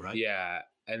biopsy, right? Yeah.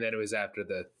 And then it was after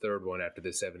the third one, after the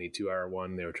 72-hour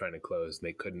one, they were trying to close, and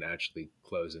they couldn't actually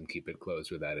close and keep it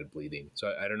closed without it bleeding.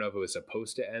 So I don't know if it was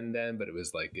supposed to end then, but it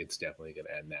was like, it's definitely going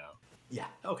to end now. Yeah.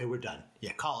 Okay, we're done.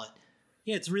 Yeah, call it.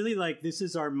 Yeah, it's really like this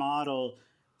is our model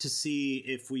to see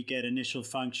if we get initial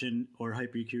function or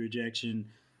hyperacute rejection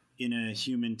in a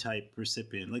human type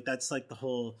recipient. Like that's like the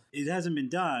whole, it hasn't been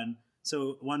done.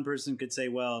 So one person could say,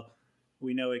 well,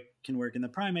 we know it can work in the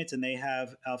primates and they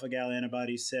have alpha-gal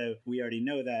antibodies, so we already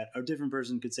know that. A different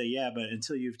person could say, yeah, but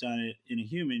until you've done it in a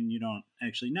human, you don't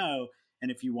actually know.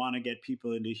 And if you want to get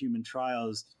people into human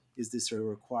trials, is this a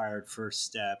required first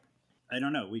step? I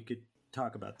don't know. We could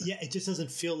talk about that. Yeah, it just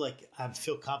doesn't feel like I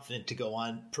feel confident to go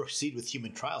on, proceed with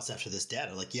human trials after this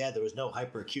data. Like, yeah, there was no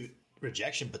hyperacute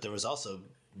rejection, but there was also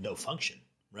no function.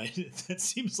 Right? That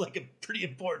seems like a pretty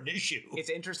important issue. It's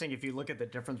interesting if you look at the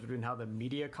difference between how the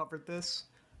media covered this,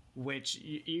 which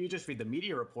you just read the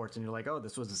media reports and you're like, oh,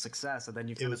 this was a success. And then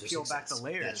you kind of peel back the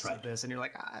layers of this and you're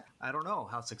like, I don't know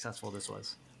how successful this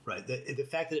was. Right. The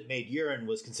fact that it made urine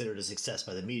was considered a success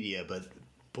by the media, but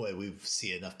boy, we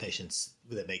see enough patients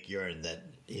that make urine that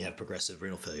you have progressive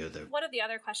renal failure there. One of the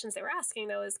other questions they were asking,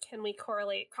 though, is can we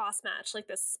correlate cross-match, like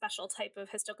this special type of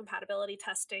histocompatibility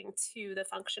testing, to the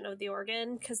function of the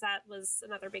organ? Because that was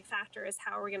another big factor, is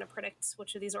how are we going to predict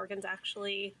which of these organs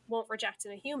actually won't reject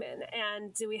in a human?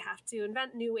 And do we have to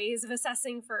invent new ways of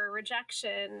assessing for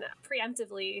rejection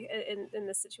preemptively in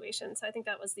this situation? So I think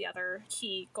that was the other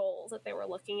key goal that they were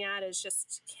looking at, is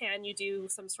just can you do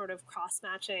some sort of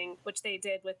cross-matching, which they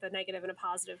did with a negative and a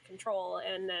positive control,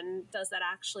 and then does that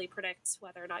actually predict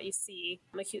whether or not you see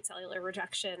acute cellular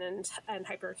rejection and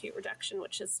hyperacute rejection,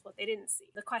 which is what they didn't see.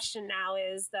 The question now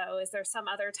is, though, is there some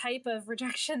other type of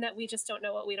rejection that we just don't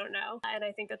know what we don't know? And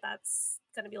I think that that's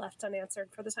going to be left unanswered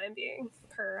for the time being,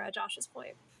 per Josh's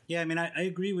point. Yeah, I mean, I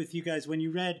agree with you guys. When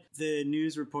you read the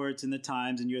news reports in the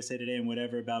Times and USA Today and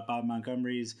whatever about Bob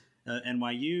Montgomery's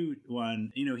NYU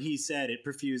one, he said it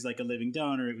perfused like a living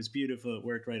donor. It was beautiful. It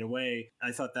worked right away.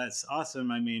 I thought that's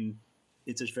awesome. I mean,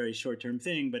 it's a very short-term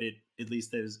thing, but at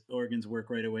least those organs work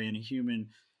right away in a human.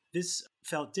 This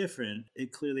felt different.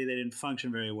 Clearly they didn't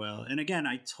function very well. And again,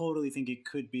 I totally think it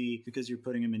could be because you're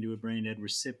putting them into a brain-dead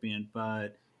recipient.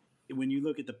 But when you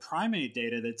look at the primate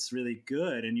data, that's really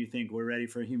good. And you think we're ready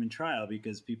for a human trial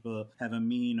because people have a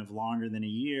mean of longer than a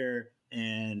year,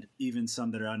 and even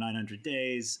some that are on 900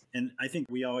 days. And I think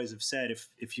we always have said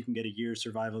if you can get a year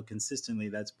survival consistently,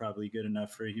 that's probably good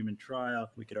enough for a human trial.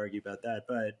 We could argue about that,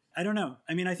 but I don't know.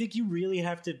 I mean, I think you really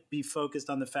have to be focused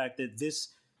on the fact that this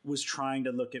was trying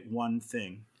to look at one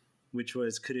thing, which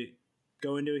was, could it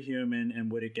go into a human and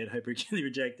would it get hyperacutely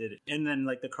rejected? And then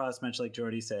like the cross-match, like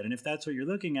Jordy said. And if that's what you're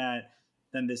looking at,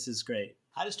 then this is great.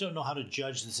 I just don't know how to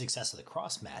judge the success of the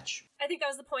cross-match. I think that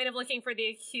was the point of looking for the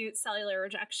acute cellular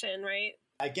rejection, right?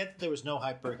 I get that there was no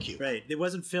hyperacute. Right. It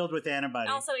wasn't filled with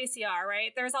antibodies. Also ACR,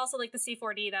 right? There was also like the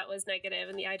C4D that was negative,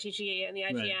 and the IgG and the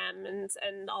IgM, right,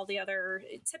 and all the other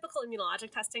typical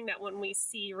immunologic testing that when we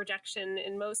see rejection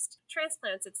in most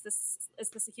transplants, it's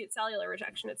this acute cellular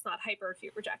rejection. It's not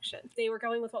hyperacute rejection. They were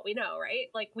going with what we know, right?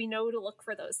 Like we know to look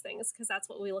for those things because that's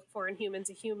what we look for in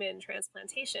human-to-human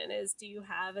transplantation is, do you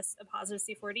have a positive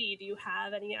C4D? Do you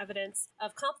have any evidence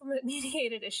of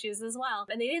complement-mediated issues as well?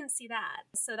 And they didn't see that.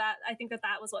 So that I think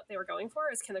that was what they were going for,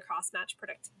 is can the cross-match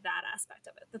predict that aspect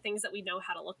of it, the things that we know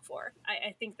how to look for.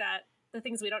 I think that the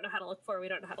things we don't know how to look for, we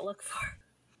don't know how to look for.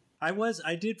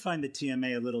 I did find the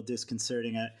TMA a little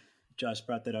disconcerting. Josh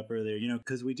brought that up earlier,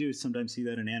 because we do sometimes see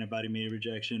that in antibody-mediated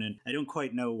rejection, and I don't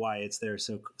quite know why it's there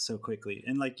so quickly.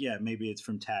 And maybe it's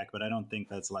from TAC, but I don't think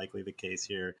that's likely the case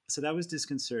here. So that was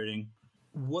disconcerting.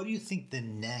 What do you think the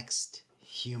next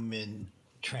human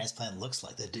transplant looks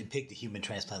like? The pig to human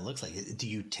transplant looks like? Do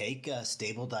you take a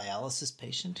stable dialysis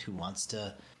patient who wants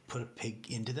to put a pig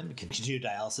into them and continue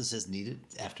dialysis as needed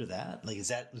after that? Is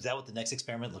that what the next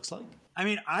experiment looks like? I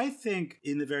mean, I think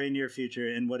in the very near future,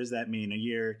 and what does that mean? A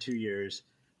year, 2 years,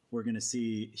 we're going to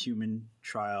see human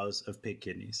trials of pig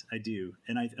kidneys. I do.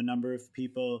 And a number of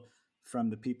people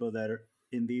from the people that are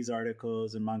in these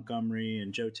articles, and Montgomery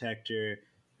and Joe Tector,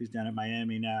 who's down at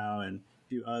Miami now, and a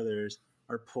few others,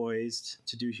 are poised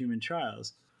to do human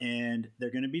trials. And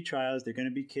they're going to be trials. They're going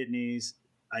to be kidneys.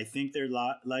 I think they're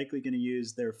likely going to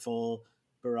use their full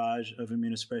barrage of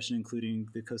immunosuppression, including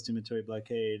the costimulatory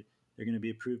blockade. They're going to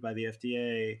be approved by the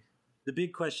FDA. The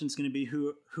big question is going to be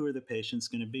who are the patients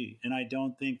going to be? And I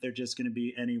don't think they're just going to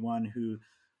be anyone who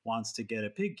wants to get a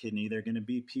pig kidney. They're going to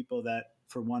be people that,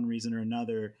 for one reason or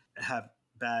another, have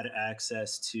bad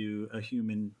access to a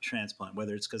human transplant,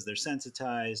 whether it's because they're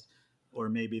sensitized, or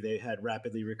maybe they had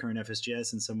rapidly recurrent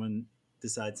FSGS and someone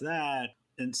decides that,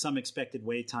 and some expected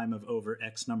wait time of over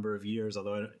X number of years,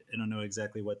 although I don't know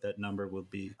exactly what that number will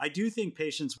be. I do think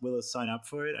patients will sign up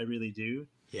for it. I really do.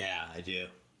 Yeah, I do.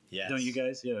 Yes. Don't you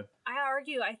guys? Yeah.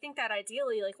 I think that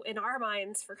ideally, like in our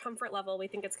minds, for comfort level, we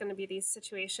think it's going to be these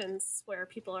situations where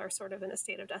people are sort of in a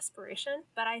state of desperation.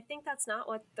 But I think that's not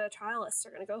what the trialists are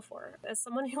going to go for. As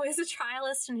someone who is a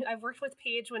trialist and I've worked with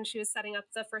Paige when she was setting up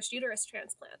the first uterus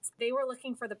transplants, they were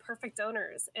looking for the perfect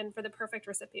donors and for the perfect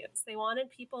recipients. They wanted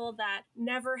people that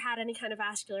never had any kind of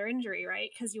vascular injury, right?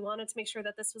 Because you wanted to make sure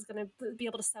that this was going to be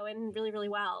able to sew in really, really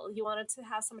well. You wanted to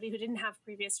have somebody who didn't have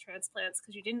previous transplants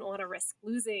because you didn't want to risk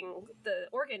losing the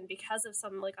organ because of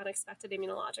some like unexpected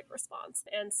immunologic response.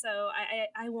 And so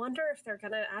I wonder if they're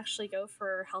going to actually go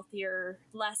for healthier,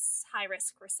 less high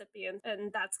risk recipients.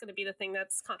 And that's going to be the thing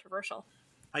that's controversial.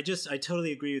 I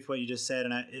totally agree with what you just said.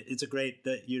 And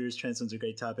the uterus transplants are a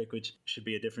great topic, which should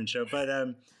be a different show, but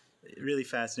really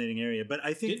fascinating area. But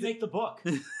I think did make the book.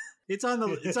 it's on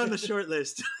the short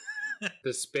list.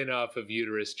 The spin-off of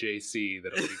Uterus JC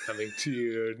that'll be coming to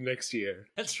you next year.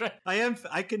 That's right.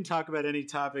 I can talk about any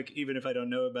topic, even if I don't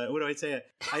know about it. What do I say?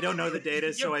 I don't know the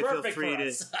data, so I feel free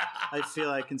to. I feel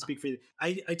I can speak freely.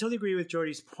 I totally agree with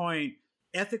Jordy's point.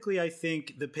 Ethically, I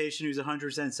think the patient who's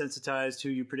 100% sensitized, who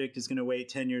you predict is going to wait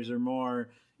 10 years or more,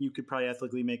 you could probably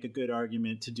ethically make a good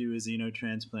argument to do a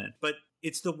xenotransplant. But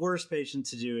it's the worst patient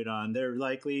to do it on. They're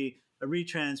likely a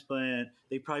retransplant.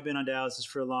 They've probably been on dialysis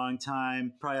for a long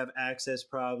time, probably have access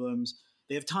problems.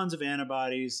 They have tons of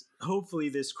antibodies. Hopefully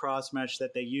this cross-match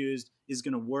that they used is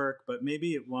going to work, but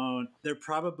maybe it won't. They're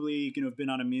probably going to have been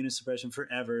on immunosuppression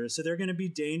forever. So they're going to be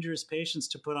dangerous patients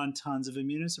to put on tons of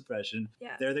immunosuppression.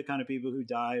 Yeah. They're the kind of people who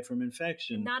die from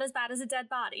infection. Not as bad as a dead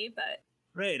body, but...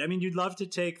 Right. I mean, you'd love to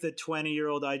take the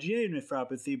 20-year-old IgA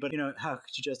nephropathy, but, how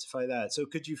could you justify that? So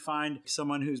could you find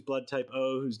someone who's blood type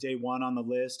O, who's day one on the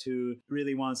list, who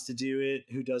really wants to do it,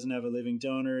 who doesn't have a living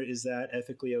donor? Is that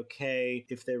ethically okay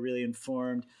if they're really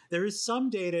informed? There is some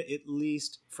data, at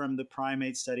least from the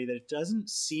primate study, that it doesn't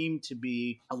seem to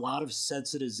be a lot of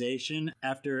sensitization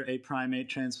after a primate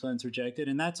transplant's rejected.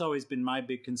 And that's always been my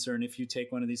big concern. If you take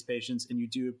one of these patients and you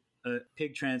do a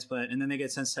pig transplant and then they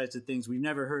get sensitized to things we've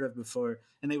never heard of before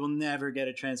and they will never get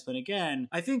a transplant again,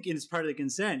 I think as part of the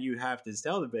consent you have to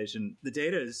tell the patient the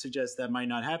data suggests that might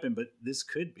not happen, but this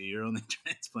could be your only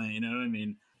transplant. You know what I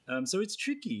mean? So it's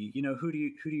tricky. Who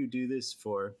do you do this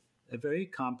for? A very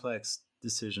complex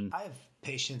decision. I have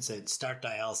patients that start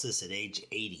dialysis at age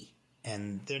 80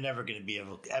 and they're never going to be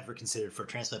ever considered for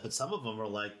transplant, but some of them are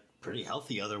like pretty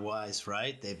healthy otherwise,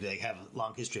 right? They have a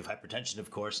long history of hypertension,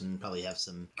 of course, and probably have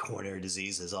some coronary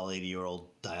disease, as all 80-year-old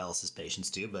dialysis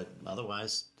patients do, but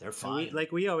otherwise, they're fine.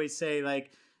 We always say,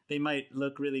 they might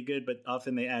look really good, but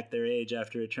often they act their age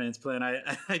after a transplant.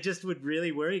 I just would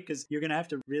really worry because you're going to have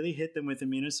to really hit them with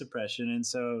immunosuppression, and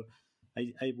so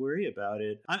I worry about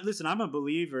it. Listen, I'm a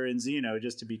believer in xeno,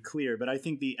 just to be clear, but I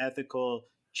think the ethical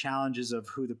challenges of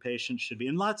who the patient should be.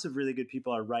 And lots of really good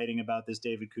people are writing about this,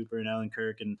 David Cooper and Ellen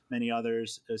Kirk and many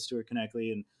others, Stuart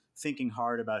Conneckley, and thinking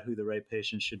hard about who the right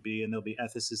patient should be. And there'll be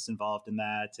ethicists involved in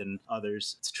that and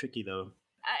others. It's tricky, though.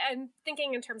 I'm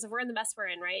thinking in terms of we're in the mess we're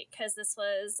in, right? Because this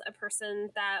was a person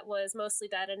that was mostly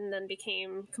dead and then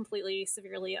became completely,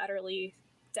 severely, utterly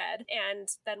dead. And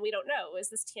then we don't know, is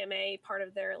this TMA part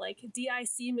of their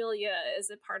DIC milieu? Is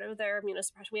it part of their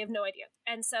immunosuppression? We have no idea.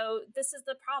 And so this is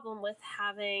the problem with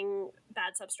having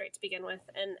bad substrate to begin with.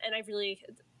 And I really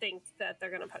think that they're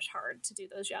going to push hard to do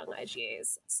those young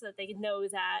IgAs so that they know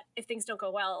that if things don't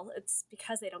go well, it's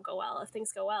because they don't go well. If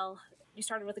things go well, you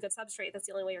started with a good substrate. That's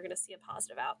the only way you're going to see a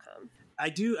positive outcome.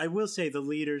 I will say the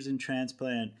leaders in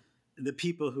transplant, the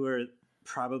people who are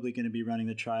probably going to be running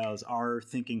the trials, are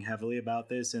thinking heavily about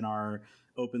this and are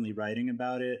openly writing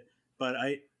about it. But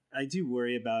I do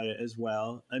worry about it as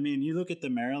well. I mean, you look at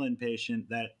the Maryland patient,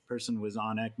 that person was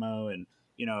on ECMO and,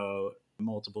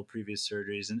 multiple previous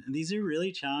surgeries. And these are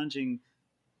really challenging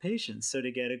patients. So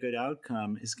to get a good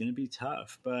outcome is going to be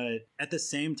tough. But at the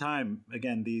same time,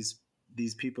 again, these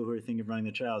people who are thinking of running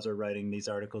the trials are writing these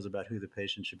articles about who the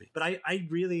patient should be. But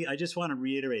I just want to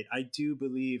reiterate, I do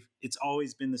believe it's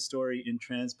always been the story in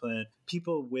transplant.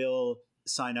 People will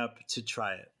sign up to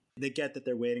try it. They get that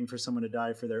they're waiting for someone to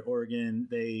die for their organ.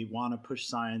 They want to push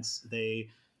science. They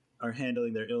are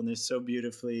handling their illness so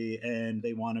beautifully, and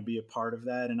they want to be a part of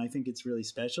that. And I think it's really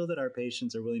special that our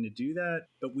patients are willing to do that.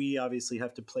 But we obviously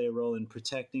have to play a role in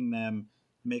protecting them,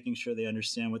 making sure they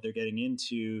understand what they're getting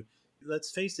into. Let's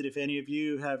face it, if any of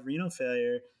you have renal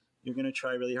failure, you're going to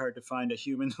try really hard to find a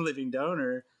human living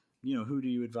donor. Who do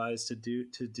you advise to do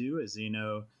a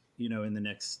xeno, in the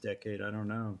next decade? I don't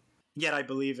know. Yet I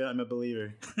believe it. I'm a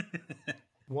believer.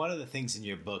 One of the things in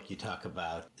your book, you talk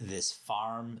about this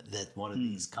farm that one of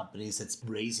these companies that's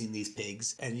raising these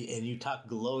pigs, and you talk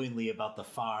glowingly about the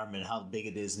farm and how big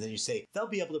it is, and then you say they'll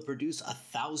be able to produce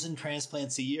 1,000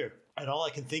 transplants a year. And all I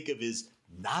can think of is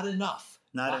not enough.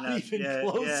 Not enough. Even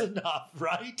close enough,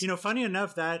 right? Funny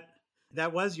enough, that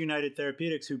was United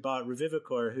Therapeutics who bought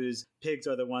Revivicor, whose pigs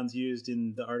are the ones used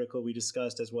in the article we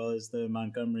discussed, as well as the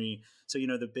Montgomery. So,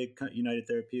 the big United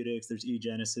Therapeutics, there's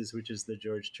eGenesis, which is the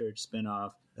George Church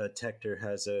spinoff. Tector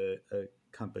has a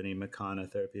company,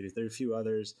 Makana Therapeutics. There are a few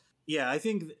others. Yeah, I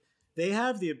think they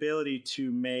have the ability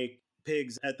to make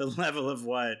pigs at the level of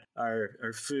what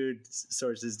our food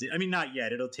sources do. I mean, not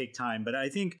yet. It'll take time. But I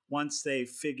think once they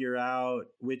figure out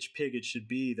which pig it should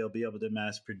be, they'll be able to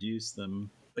mass produce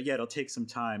them. But yeah, it'll take some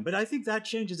time. But I think that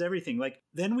changes everything. Like,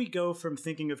 then we go from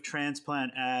thinking of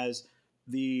transplant as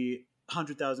the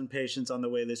 100,000 patients on the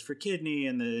wait list for kidney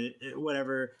and the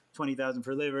 20,000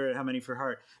 for liver, how many for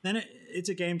heart. Then it's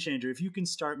a game changer. If you can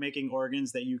start making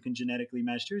organs that you can genetically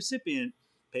match to recipient,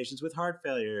 patients with heart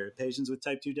failure, patients with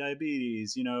type 2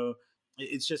 diabetes,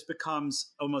 it just becomes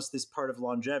almost this part of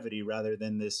longevity rather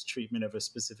than this treatment of a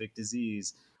specific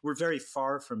disease. We're very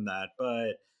far from that,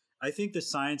 but I think the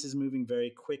science is moving very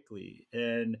quickly.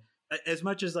 And as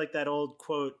much as like that old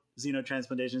quote,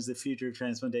 xenotransplantation is the future of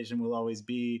transplantation, will always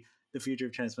be the future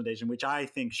of transplantation, which I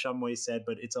think Shumway said,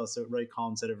 but it's also Roy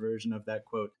Collins said a version of that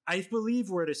quote. I believe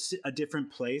we're at a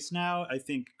different place now. I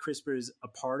think CRISPR is a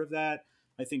part of that.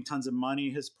 I think tons of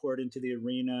money has poured into the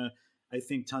arena. I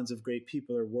think tons of great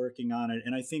people are working on it.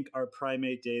 And I think our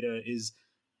primate data is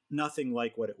nothing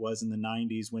like what it was in the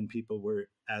 90s when people were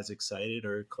as excited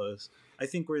or close. I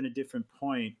think we're in a different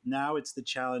point. Now it's the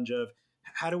challenge of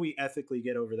how do we ethically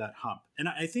get over that hump? And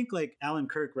I think like Alan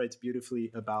Kirk writes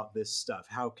beautifully about this stuff.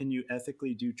 How can you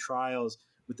ethically do trials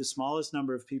with the smallest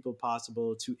number of people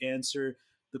possible to answer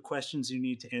the questions you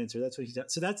need to answer? That's what he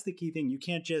does. So that's the key thing. You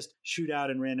can't just shoot out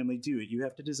and randomly do it. You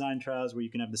have to design trials where you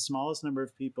can have the smallest number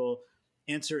of people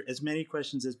answer as many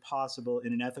questions as possible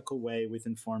in an ethical way with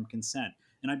informed consent.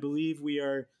 And I believe we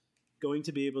are going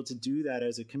to be able to do that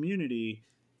as a community,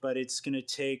 but it's going to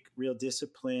take real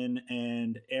discipline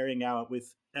and airing out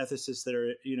with ethicists that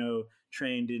are,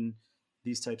 trained in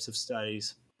these types of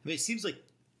studies. I mean, it seems like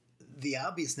the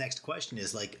obvious next question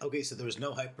is like, okay, so there was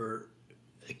no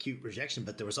hyperacute rejection,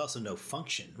 but there was also no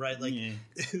function, right? Like,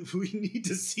 we need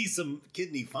to see some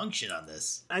kidney function on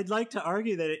this. I'd like to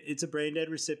argue that it's a brain dead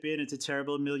recipient. It's a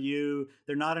terrible milieu.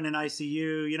 They're not in an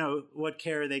ICU. What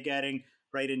care are they getting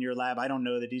right in your lab? I don't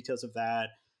know the details of that.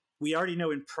 We already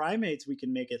know in primates we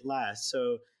can make it last.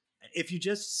 So if you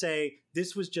just say,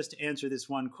 this was just to answer this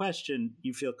one question,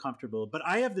 you feel comfortable. But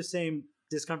I have the same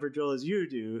discomfort, Joel, as you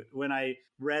do. When I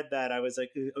read that, I was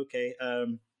like, okay,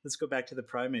 let's go back to the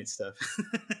primate stuff.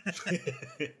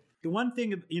 The one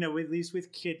thing, at least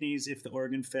with kidneys, if the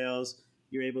organ fails,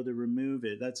 you're able to remove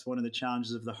it. That's one of the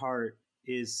challenges of the heart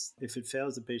is if it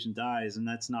fails, the patient dies. And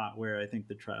that's not where I think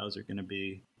the trials are going to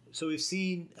be. So we've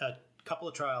seen a couple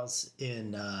of trials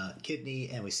in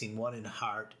kidney and we've seen one in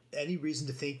heart. Any reason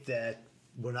to think that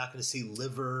we're not going to see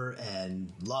liver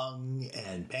and lung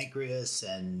and pancreas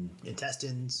and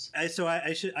intestines? I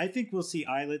think we'll see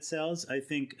islet cells. I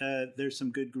think there's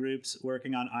some good groups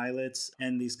working on islets,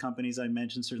 and these companies I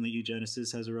mentioned, certainly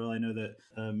eGenesis has a role. I know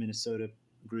that Minnesota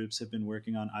groups have been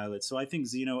working on islets. So I think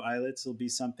xeno islets will be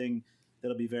something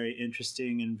that'll be very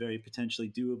interesting and very potentially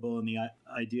doable. And the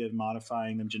idea of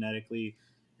modifying them genetically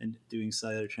and doing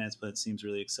cellular transplants seems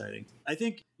really exciting. I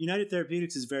think United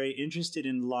Therapeutics is very interested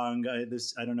in lung.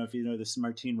 I don't know if you know this,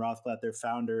 Martine Rothblatt, their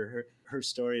founder, her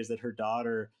story is that her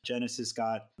daughter, Genesis,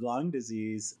 got lung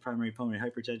disease, primary pulmonary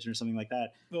hypertension or something like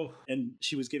that. Oh. And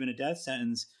she was given a death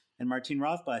sentence. And Martine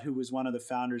Rothblatt, who was one of the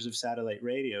founders of satellite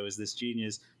radio, is this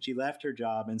genius. She left her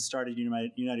job and started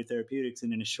United Therapeutics,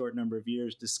 and in a short number of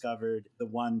years discovered the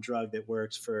one drug that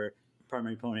works for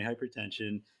primary pulmonary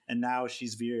hypertension. And now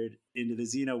she's veered into the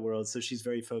xeno world, so she's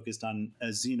very focused on a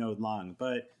xeno lung.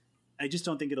 But I just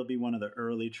don't think it'll be one of the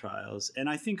early trials. And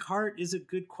I think heart is a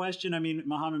good question. I mean,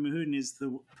 Mohammed Mahoudin is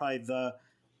probably the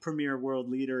premier world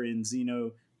leader in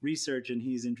xeno research, and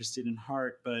he's interested in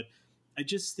heart. But I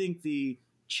just think the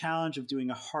challenge of doing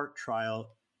a heart trial,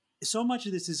 so much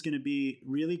of this is going to be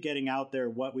really getting out there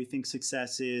what we think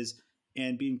success is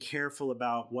and being careful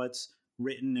about what's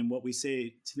written and what we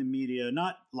say to the media,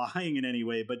 not lying in any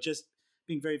way, but just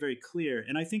being very, very clear.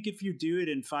 And I think if you do it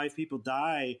and 5 people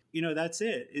die, that's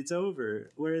it. It's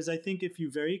over. Whereas I think if you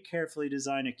very carefully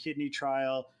design a kidney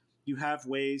trial, you have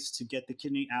ways to get the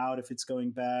kidney out if it's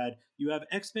going bad. You have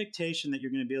expectation that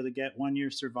you're going to be able to get 1 year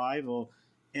survival,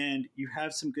 and you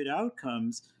have some good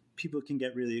outcomes. people can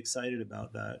get really excited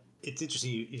about that. It's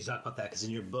interesting you talk about that because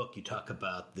in your book you talk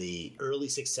about the early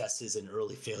successes and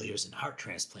early failures in heart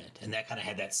transplant, and that kind of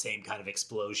had that same kind of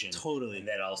explosion. Totally. And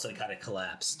that also kind of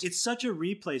collapsed. It's such a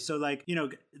replay. So like,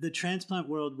 the transplant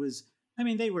world was,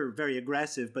 they were very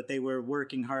aggressive, but they were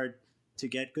working hard to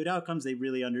get good outcomes. They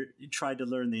really tried to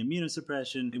learn the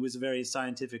immunosuppression. It was a very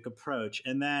scientific approach.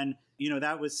 And then,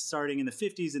 that was starting in the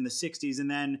 50s and the 60s. And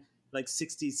then like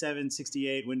 67,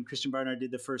 68, when Christian Barnard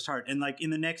did the first heart. And like in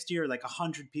the next year, like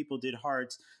 100 people did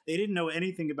hearts. They didn't know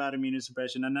anything about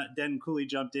immunosuppression. And Den Cooley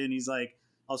jumped in. He's like,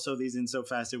 I'll sew these in so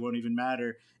fast it won't even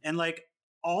matter. And like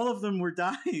all of them were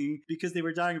dying because they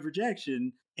were dying of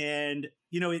rejection. And,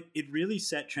 it really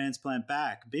set transplant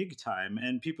back big time.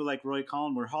 And people like Roy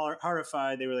Collin were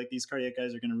horrified. They were like, these cardiac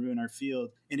guys are going to ruin our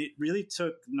field. And it really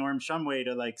took Norm Shumway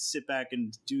to like sit back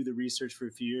and do the research for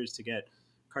a few years to get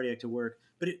cardiac to work.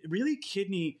 But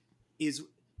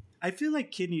I feel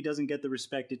like kidney doesn't get the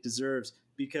respect it deserves,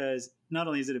 because not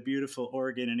only is it a beautiful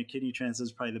organ, and a kidney transplant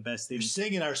is probably the best thing. You're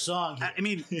singing our song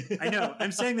here. I know.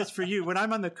 I'm saying this for you. When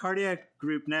I'm on the cardiac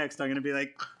group next, I'm going to be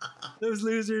like, those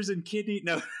losers and kidney.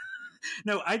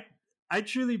 No, I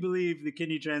truly believe the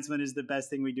kidney transplant is the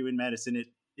best thing we do in medicine.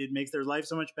 It makes their life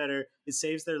so much better. It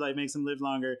saves their life, makes them live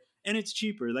longer, and it's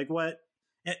cheaper. Like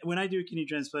when I do a kidney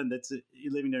transplant,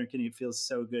 living donor kidney, it feels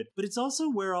so good. But it's also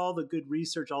where all the good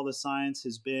research, all the science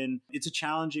has been. It's a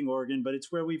challenging organ, but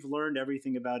it's where we've learned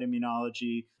everything about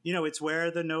immunology. It's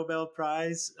where the Nobel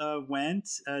Prize went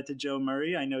to Joe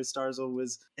Murray. I know Starzl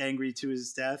was angry to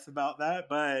his death about that,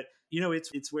 but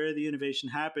it's where the innovation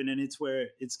happened, and it's where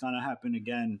it's going to happen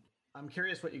again. I'm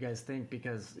curious what you guys think,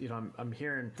 because I'm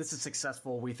hearing this is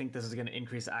successful. We think this is going to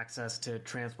increase access to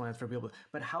transplants for people.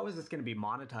 But how is this going to be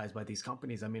monetized by these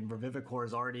companies? Revivicor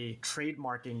is already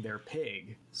trademarking their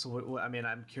pig. So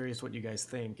I'm curious what you guys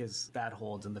think that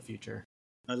holds in the future.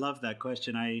 I love that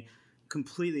question. I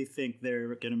completely think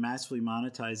they're going to massively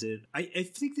monetize it. I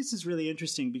think this is really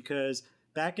interesting because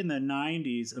back in the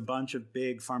 90s, a bunch of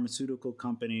big pharmaceutical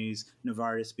companies,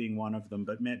 Novartis being one of them,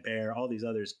 but Bayer, all these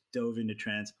others, dove into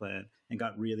transplant and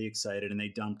got really excited, and they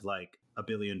dumped like $1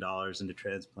 billion into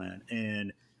transplant,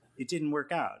 and it didn't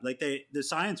work out. Like the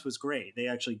science was great. They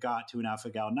actually got to an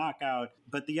alpha-gal knockout,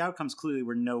 but the outcomes clearly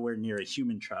were nowhere near a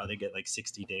human trial. They get like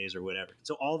 60 days or whatever.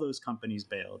 So all those companies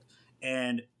bailed.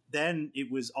 And then it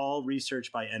was all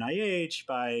researched by NIH,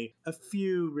 by a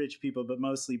few rich people, but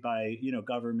mostly by,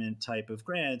 government type of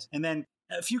grants. And then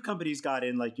a few companies got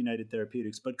in, like United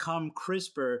Therapeutics. But come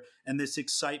CRISPR and this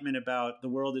excitement about the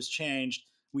world has changed,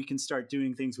 we can start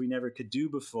doing things we never could do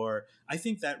before. I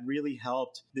think that really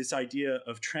helped this idea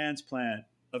of transplant,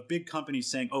 of big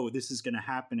companies saying, oh, this is going to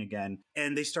happen again.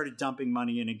 And they started dumping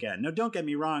money in again. Now, don't get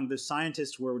me wrong. The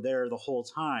scientists were there the whole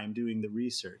time doing the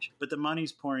research, but the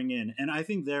money's pouring in. And I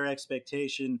think their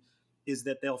expectation is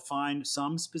that they'll find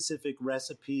some specific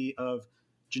recipe of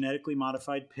genetically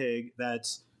modified pig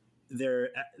that's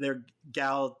their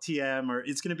gal TM, or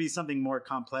it's going to be something more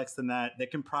complex than that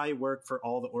can probably work for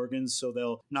all the organs. So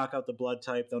they'll knock out the blood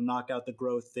type, they'll knock out the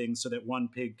growth thing so that one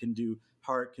pig can do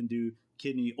heart, can do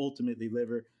kidney, ultimately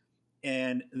liver.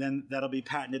 And then that'll be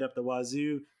patented up the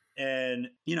wazoo. And,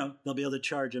 they'll be able to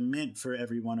charge a mint for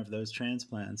every one of those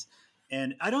transplants.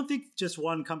 And I don't think just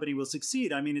one company will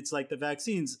succeed. It's like the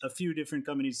vaccines, a few different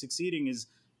companies succeeding is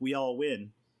we all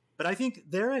win. But I think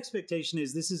their expectation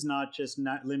is this is not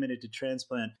limited to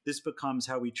transplant. This becomes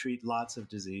how we treat lots of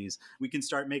disease. We can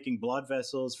start making blood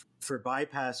vessels for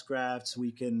bypass grafts.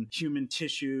 We can human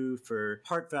tissue for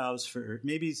heart valves. For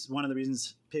maybe one of the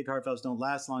reasons pig heart valves don't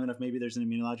last long enough, maybe there's an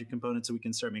immunologic component, so we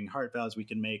can start making heart valves. We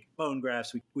can make bone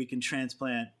grafts. We can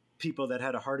transplant people that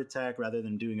had a heart attack rather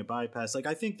than doing a bypass. Like,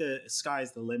 I think the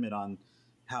sky's the limit on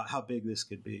how big this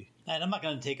could be. And I'm not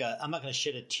going to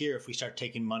shed a tear if we start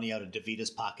taking money out of DaVita's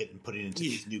pocket and putting it into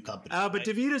these new companies. But right?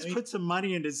 DaVita's put some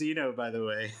money into Xeno, by the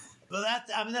way. Well,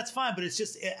 that's fine, but it's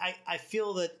just I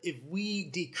feel that if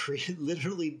we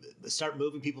literally start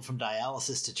moving people from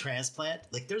dialysis to transplant,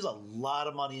 like there's a lot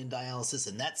of money in dialysis,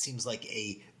 and that seems like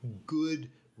a good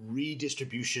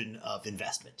redistribution of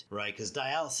investment, right? Because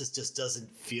dialysis just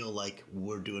doesn't feel like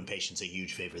we're doing patients a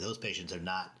huge favor. Those patients are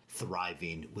not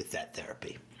thriving with that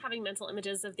therapy. Having mental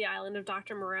images of the island of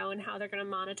Dr. Moreau and how they're going to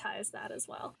monetize that as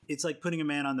well. It's like putting a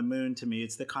man on the moon to me.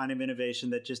 It's the kind of innovation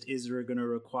that just is going to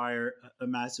require a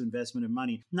massive investment of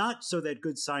money, not so that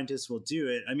good scientists will do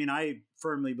it. I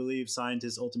firmly believe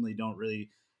scientists ultimately don't really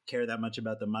care that much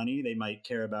about the money. They might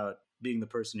care about being the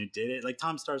person who did it. Like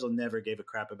Tom Starzl never gave a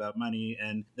crap about money,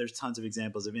 and there's tons of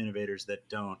examples of innovators that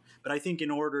don't. But I think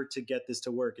in order to get this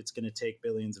to work, it's going to take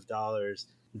billions of dollars.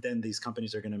 Then these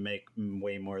companies are going to make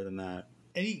way more than that.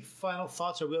 Any final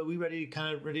thoughts? Are we ready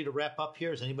to wrap up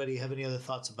here? Does anybody have any other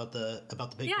thoughts about the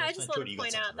pig? Yeah, I just want to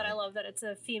point out that I love that it's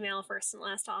a female first and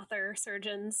last author,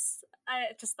 surgeons.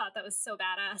 I just thought that was so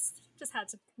badass. Just had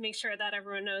to make sure that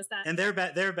everyone knows that. And they're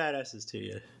badasses too.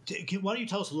 Yeah. Why don't you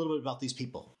tell us a little bit about these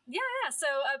people? Yeah. So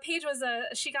Paige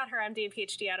she got her MD and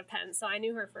PhD out of Penn, so I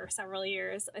knew her for several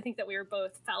years. I think that we were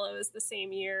both fellows the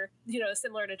same year,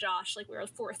 similar to Josh, like we were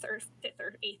 4th or 5th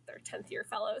or 8th or 10th year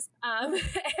fellows.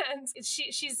 And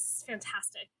she's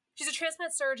fantastic. She's a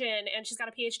transplant surgeon and she's got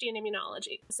a PhD in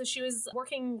immunology. So she was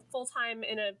working full-time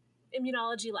in a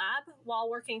immunology lab while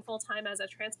working full-time as a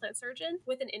transplant surgeon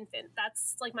with an infant.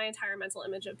 That's like my entire mental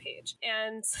image of Paige.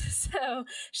 And so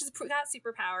she's got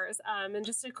superpowers and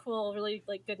just a cool, really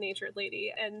like good-natured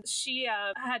lady. And she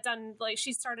had done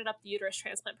she started up the uterus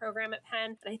transplant program at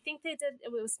Penn. And I think it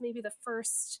was maybe the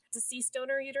first deceased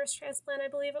donor uterus transplant, I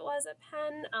believe it was, at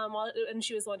Penn. And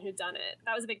she was the one who'd done it.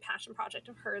 That was a big passion project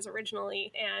of hers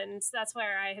originally. And that's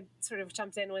where I had sort of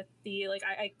jumped in with the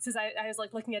I was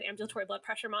like looking at ambulatory blood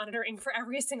pressure monitoring for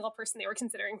every single person they were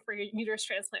considering for uterus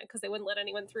transplant because they wouldn't let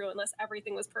anyone through unless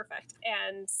everything was perfect.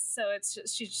 And so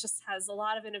she just has a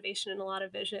lot of innovation and a lot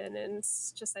of vision, and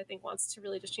just I think wants to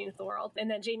really just change the world.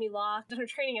 And then Jamie Law did her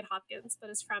training at Hopkins,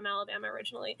 but is from Alabama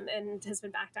originally and has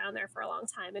been back down there for a long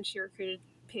time, and she recruited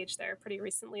Paige there pretty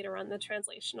recently to run the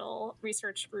translational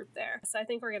research group there. So I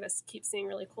think we're going to keep seeing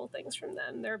really cool things from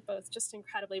them. They're both just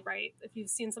incredibly bright. If you've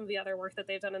seen some of the other work that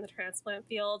they've done in the transplant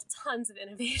field, tons of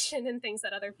innovation and things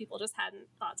that other people just hadn't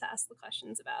thought to ask the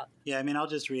questions about. Yeah, I mean, I'll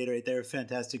just reiterate, they're a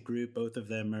fantastic group. Both of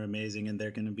them are amazing, and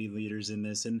they're going to be leaders in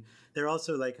this. And they're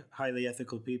also like highly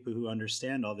ethical people who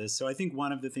understand all this. So I think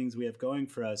one of the things we have going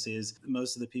for us is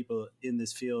most of the people in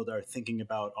this field are thinking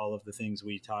about all of the things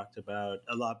we talked about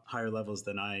a lot higher levels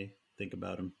than I think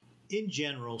about them. In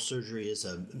general, surgery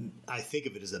I think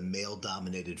of it as a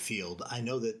male-dominated field. I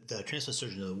know that the transplant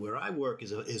surgeon where I work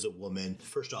is a woman.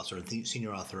 First author and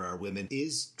senior author are women.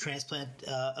 Is transplant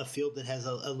a field that has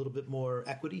a little bit more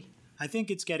equity? I think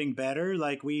it's getting better.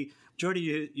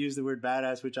 Jordy used the word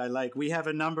badass, which I like. We have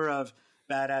a number of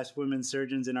badass women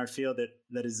surgeons in our field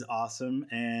that is awesome.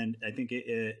 And I think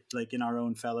like in our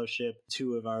own fellowship,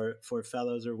 2 of our 4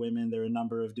 fellows are women. There are a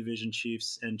number of division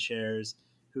chiefs and chairs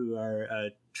who are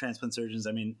transplant surgeons.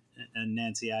 I mean, and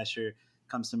Nancy Asher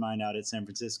comes to mind out at San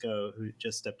Francisco, who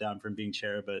just stepped down from being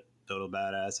chair, but total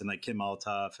badass, and like Kim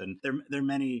Altoff. And there are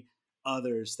many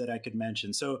others that I could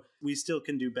mention. So we still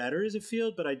can do better as a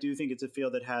field, but I do think it's a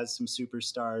field that has some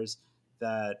superstars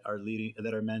that are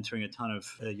mentoring a ton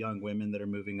of young women that are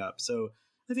moving up. So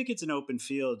I think it's an open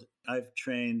field. I've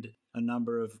trained a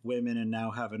number of women and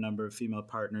now have a number of female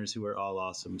partners who are all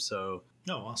awesome. So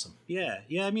awesome. Yeah.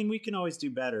 I mean, we can always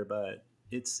do better, but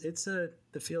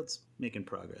the field's making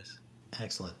progress.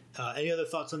 Excellent. Any other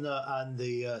thoughts on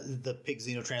the pig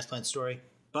xenotransplant story?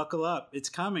 Buckle up. It's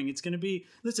coming. It's going to be...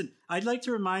 Listen, I'd like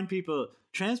to remind people,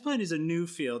 transplant is a new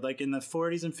field. Like in the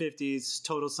 40s and 50s,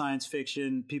 total science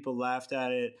fiction, people laughed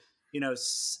at it.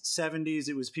 70s,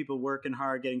 it was people working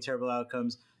hard, getting terrible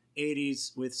outcomes.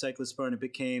 80s, with cyclosporin, it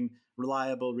became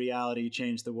reliable reality,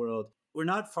 changed the world. We're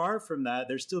not far from that.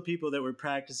 There's still people that were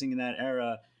practicing in that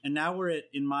era. And now we're at,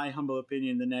 in my humble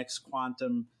opinion, the next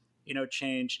quantum,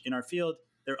 change in our field.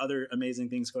 There are other amazing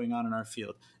things going on in our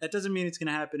field. That doesn't mean it's going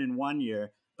to happen in 1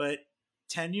 year, but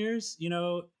 10 years,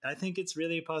 I think it's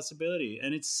really a possibility.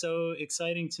 And it's so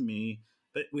exciting to me,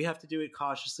 but we have to do it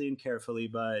cautiously and carefully.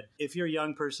 But if you're a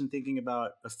young person thinking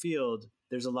about a field,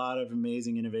 there's a lot of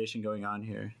amazing innovation going on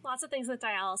here. Lots of things that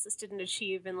dialysis didn't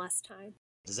achieve in less time.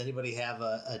 Does anybody have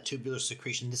a tubular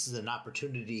secretion? This is an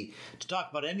opportunity to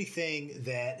talk about anything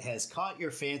that has caught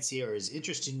your fancy or is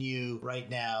interesting you right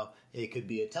now. It could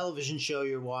be a television show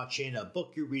you're watching, a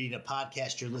book you're reading, a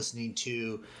podcast you're listening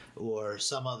to, or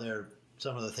some other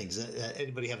things.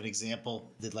 Anybody have an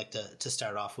example they'd like to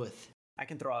start off with? I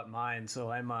can throw out mine.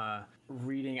 So I'm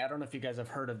reading, I don't know if you guys have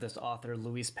heard of this author,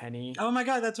 Louise Penny. Oh my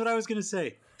God, that's what I was going to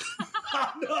say.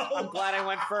 No. I'm glad I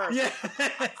went first. Yeah.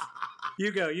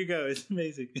 You go. It's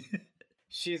amazing.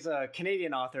 She's a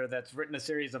Canadian author that's written a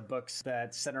series of books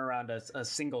that center around a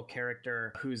single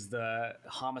character who's the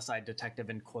homicide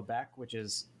detective in Quebec, which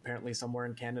is apparently somewhere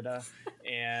in Canada.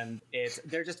 And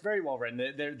they're just very well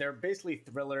written. They're basically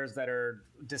thrillers that are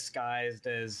disguised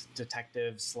as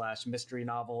detectives / mystery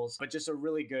novels, but just a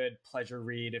really good pleasure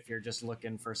read if you're just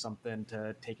looking for something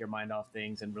to take your mind off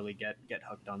things and really get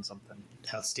hooked on something.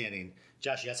 Outstanding.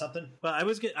 Josh, you got something? Well,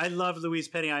 I love Louise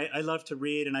Penny. I love to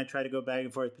read, and I try to go back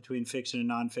and forth between fiction and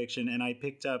nonfiction. And I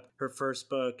picked up her first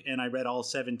book, and I read all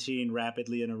 17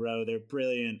 rapidly in a row. They're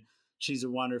brilliant. She's a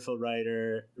wonderful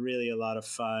writer, really a lot of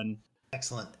fun.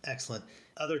 Excellent.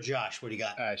 Other Josh, what do you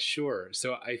got? Sure.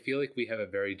 So I feel like we have a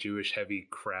very Jewish-heavy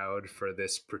crowd for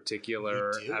this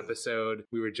particular episode.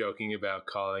 We were joking about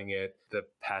calling it the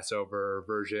Passover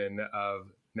version of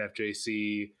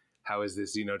NFJC. How is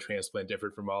this xenotransplant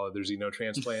different from all other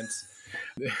xenotransplants?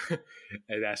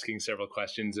 And asking several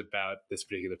questions about this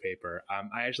particular paper.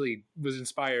 I actually was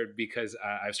inspired because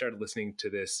I've started listening to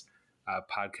this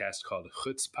podcast called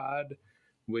Chutzpod,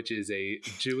 which is a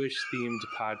Jewish-themed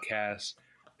podcast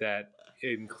that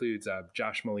includes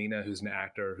Josh Malina, who's an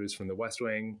actor who's from The West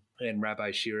Wing, and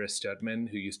Rabbi Shira Studman,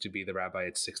 who used to be the rabbi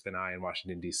at 6th and I in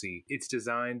Washington, D.C. It's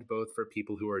designed both for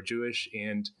people who are Jewish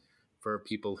and for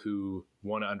people who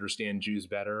want to understand Jews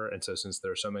better. And so since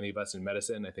there are so many of us in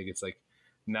medicine, I think it's like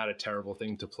not a terrible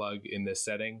thing to plug in this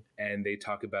setting. And they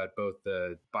talk about both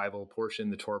the Bible portion,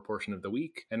 the Torah portion of the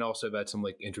week, and also about some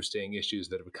like interesting issues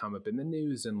that have come up in the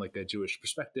news and like a Jewish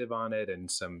perspective on it, and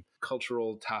some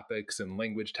cultural topics and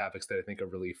language topics that I think are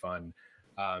really fun.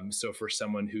 So for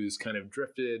someone who's kind of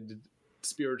drifted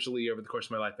spiritually over the course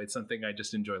of my life, it's something I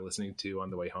just enjoy listening to on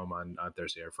the way home on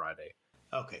Thursday or Friday.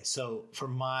 Okay, so for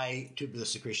my tubular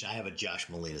secretion, I have a Josh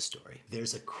Malina story.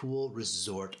 There's a cool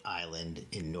resort island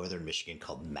in northern Michigan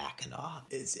called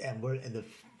Mackinac. We're in the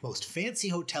most fancy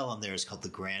hotel on there is called the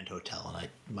Grand Hotel. And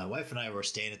my wife and I were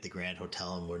staying at the Grand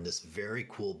Hotel, and we're in this very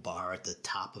cool bar at the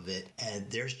top of it. And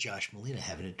there's Josh Malina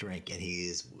having a drink, and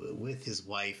he's with his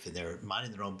wife, and they're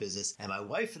minding their own business. And my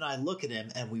wife and I look at him,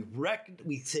 and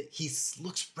we say he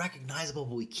looks recognizable,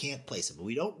 but we can't place him. But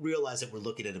we don't realize that we're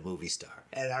looking at a movie star.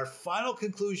 And our final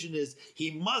conclusion is he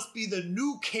must be the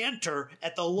new cantor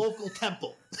at the local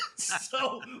temple.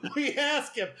 So we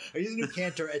ask him, are you the new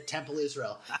cantor at Temple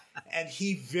Israel? And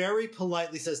he very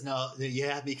politely says, no, you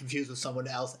have me confused with someone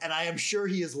else. And I am sure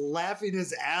he is laughing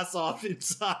his ass off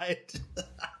inside.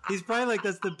 He's probably like,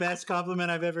 that's the best compliment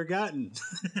I've ever gotten.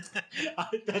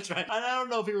 That's right. And I don't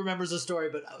know if he remembers the story,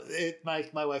 but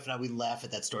my wife and I, we laugh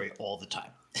at that story all the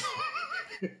time.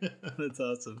 That's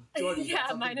awesome. Jordan,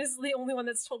 yeah, mine is the only one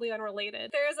that's totally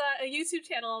unrelated. There's a YouTube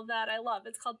channel that I love.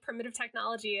 It's called Primitive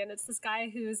Technology, and it's this guy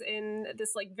who's in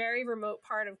this like very remote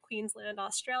part of Queensland,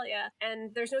 Australia,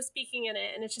 and there's no speaking in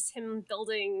it, and it's just him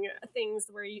building things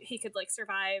where he could like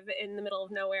survive in the middle of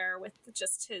nowhere with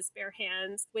just his bare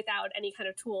hands without any kind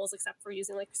of tools except for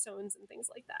using like stones and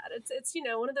things like that. It's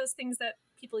one of those things that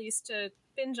people used to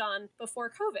binge on before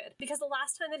COVID, because the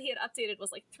last time that he had updated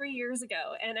was like 3 years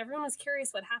ago, and everyone was curious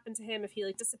what happened to him if he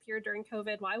like disappeared during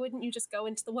COVID. Why wouldn't you just go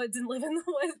into the woods and live in the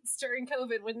woods during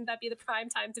COVID? Wouldn't that be the prime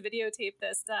time to videotape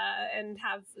this and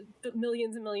have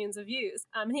millions and millions of views?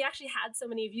 And he actually had so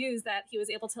many views that he was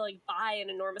able to like buy an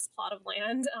enormous plot of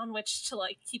land on which to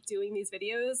like keep doing these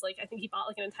videos. Like I think he bought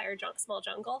like an entire small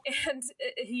jungle, and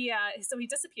he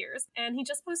disappears, and he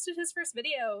just posted his first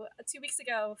video 2 weeks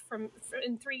ago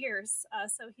in 3 years.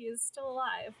 So he is still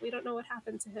alive. We don't know what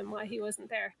happened to him, why he wasn't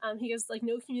there. He has like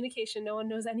no communication. No one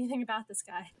knows anything about this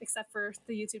guy except for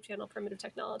the YouTube channel Primitive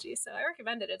Technology. So I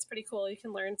recommend it. It's pretty cool. You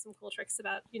can learn some cool tricks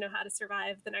about, how to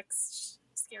survive the next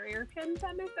scarier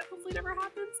pandemic that hopefully never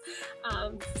happens.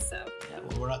 Yeah,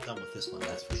 well, we're not done with this one,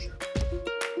 that's for sure.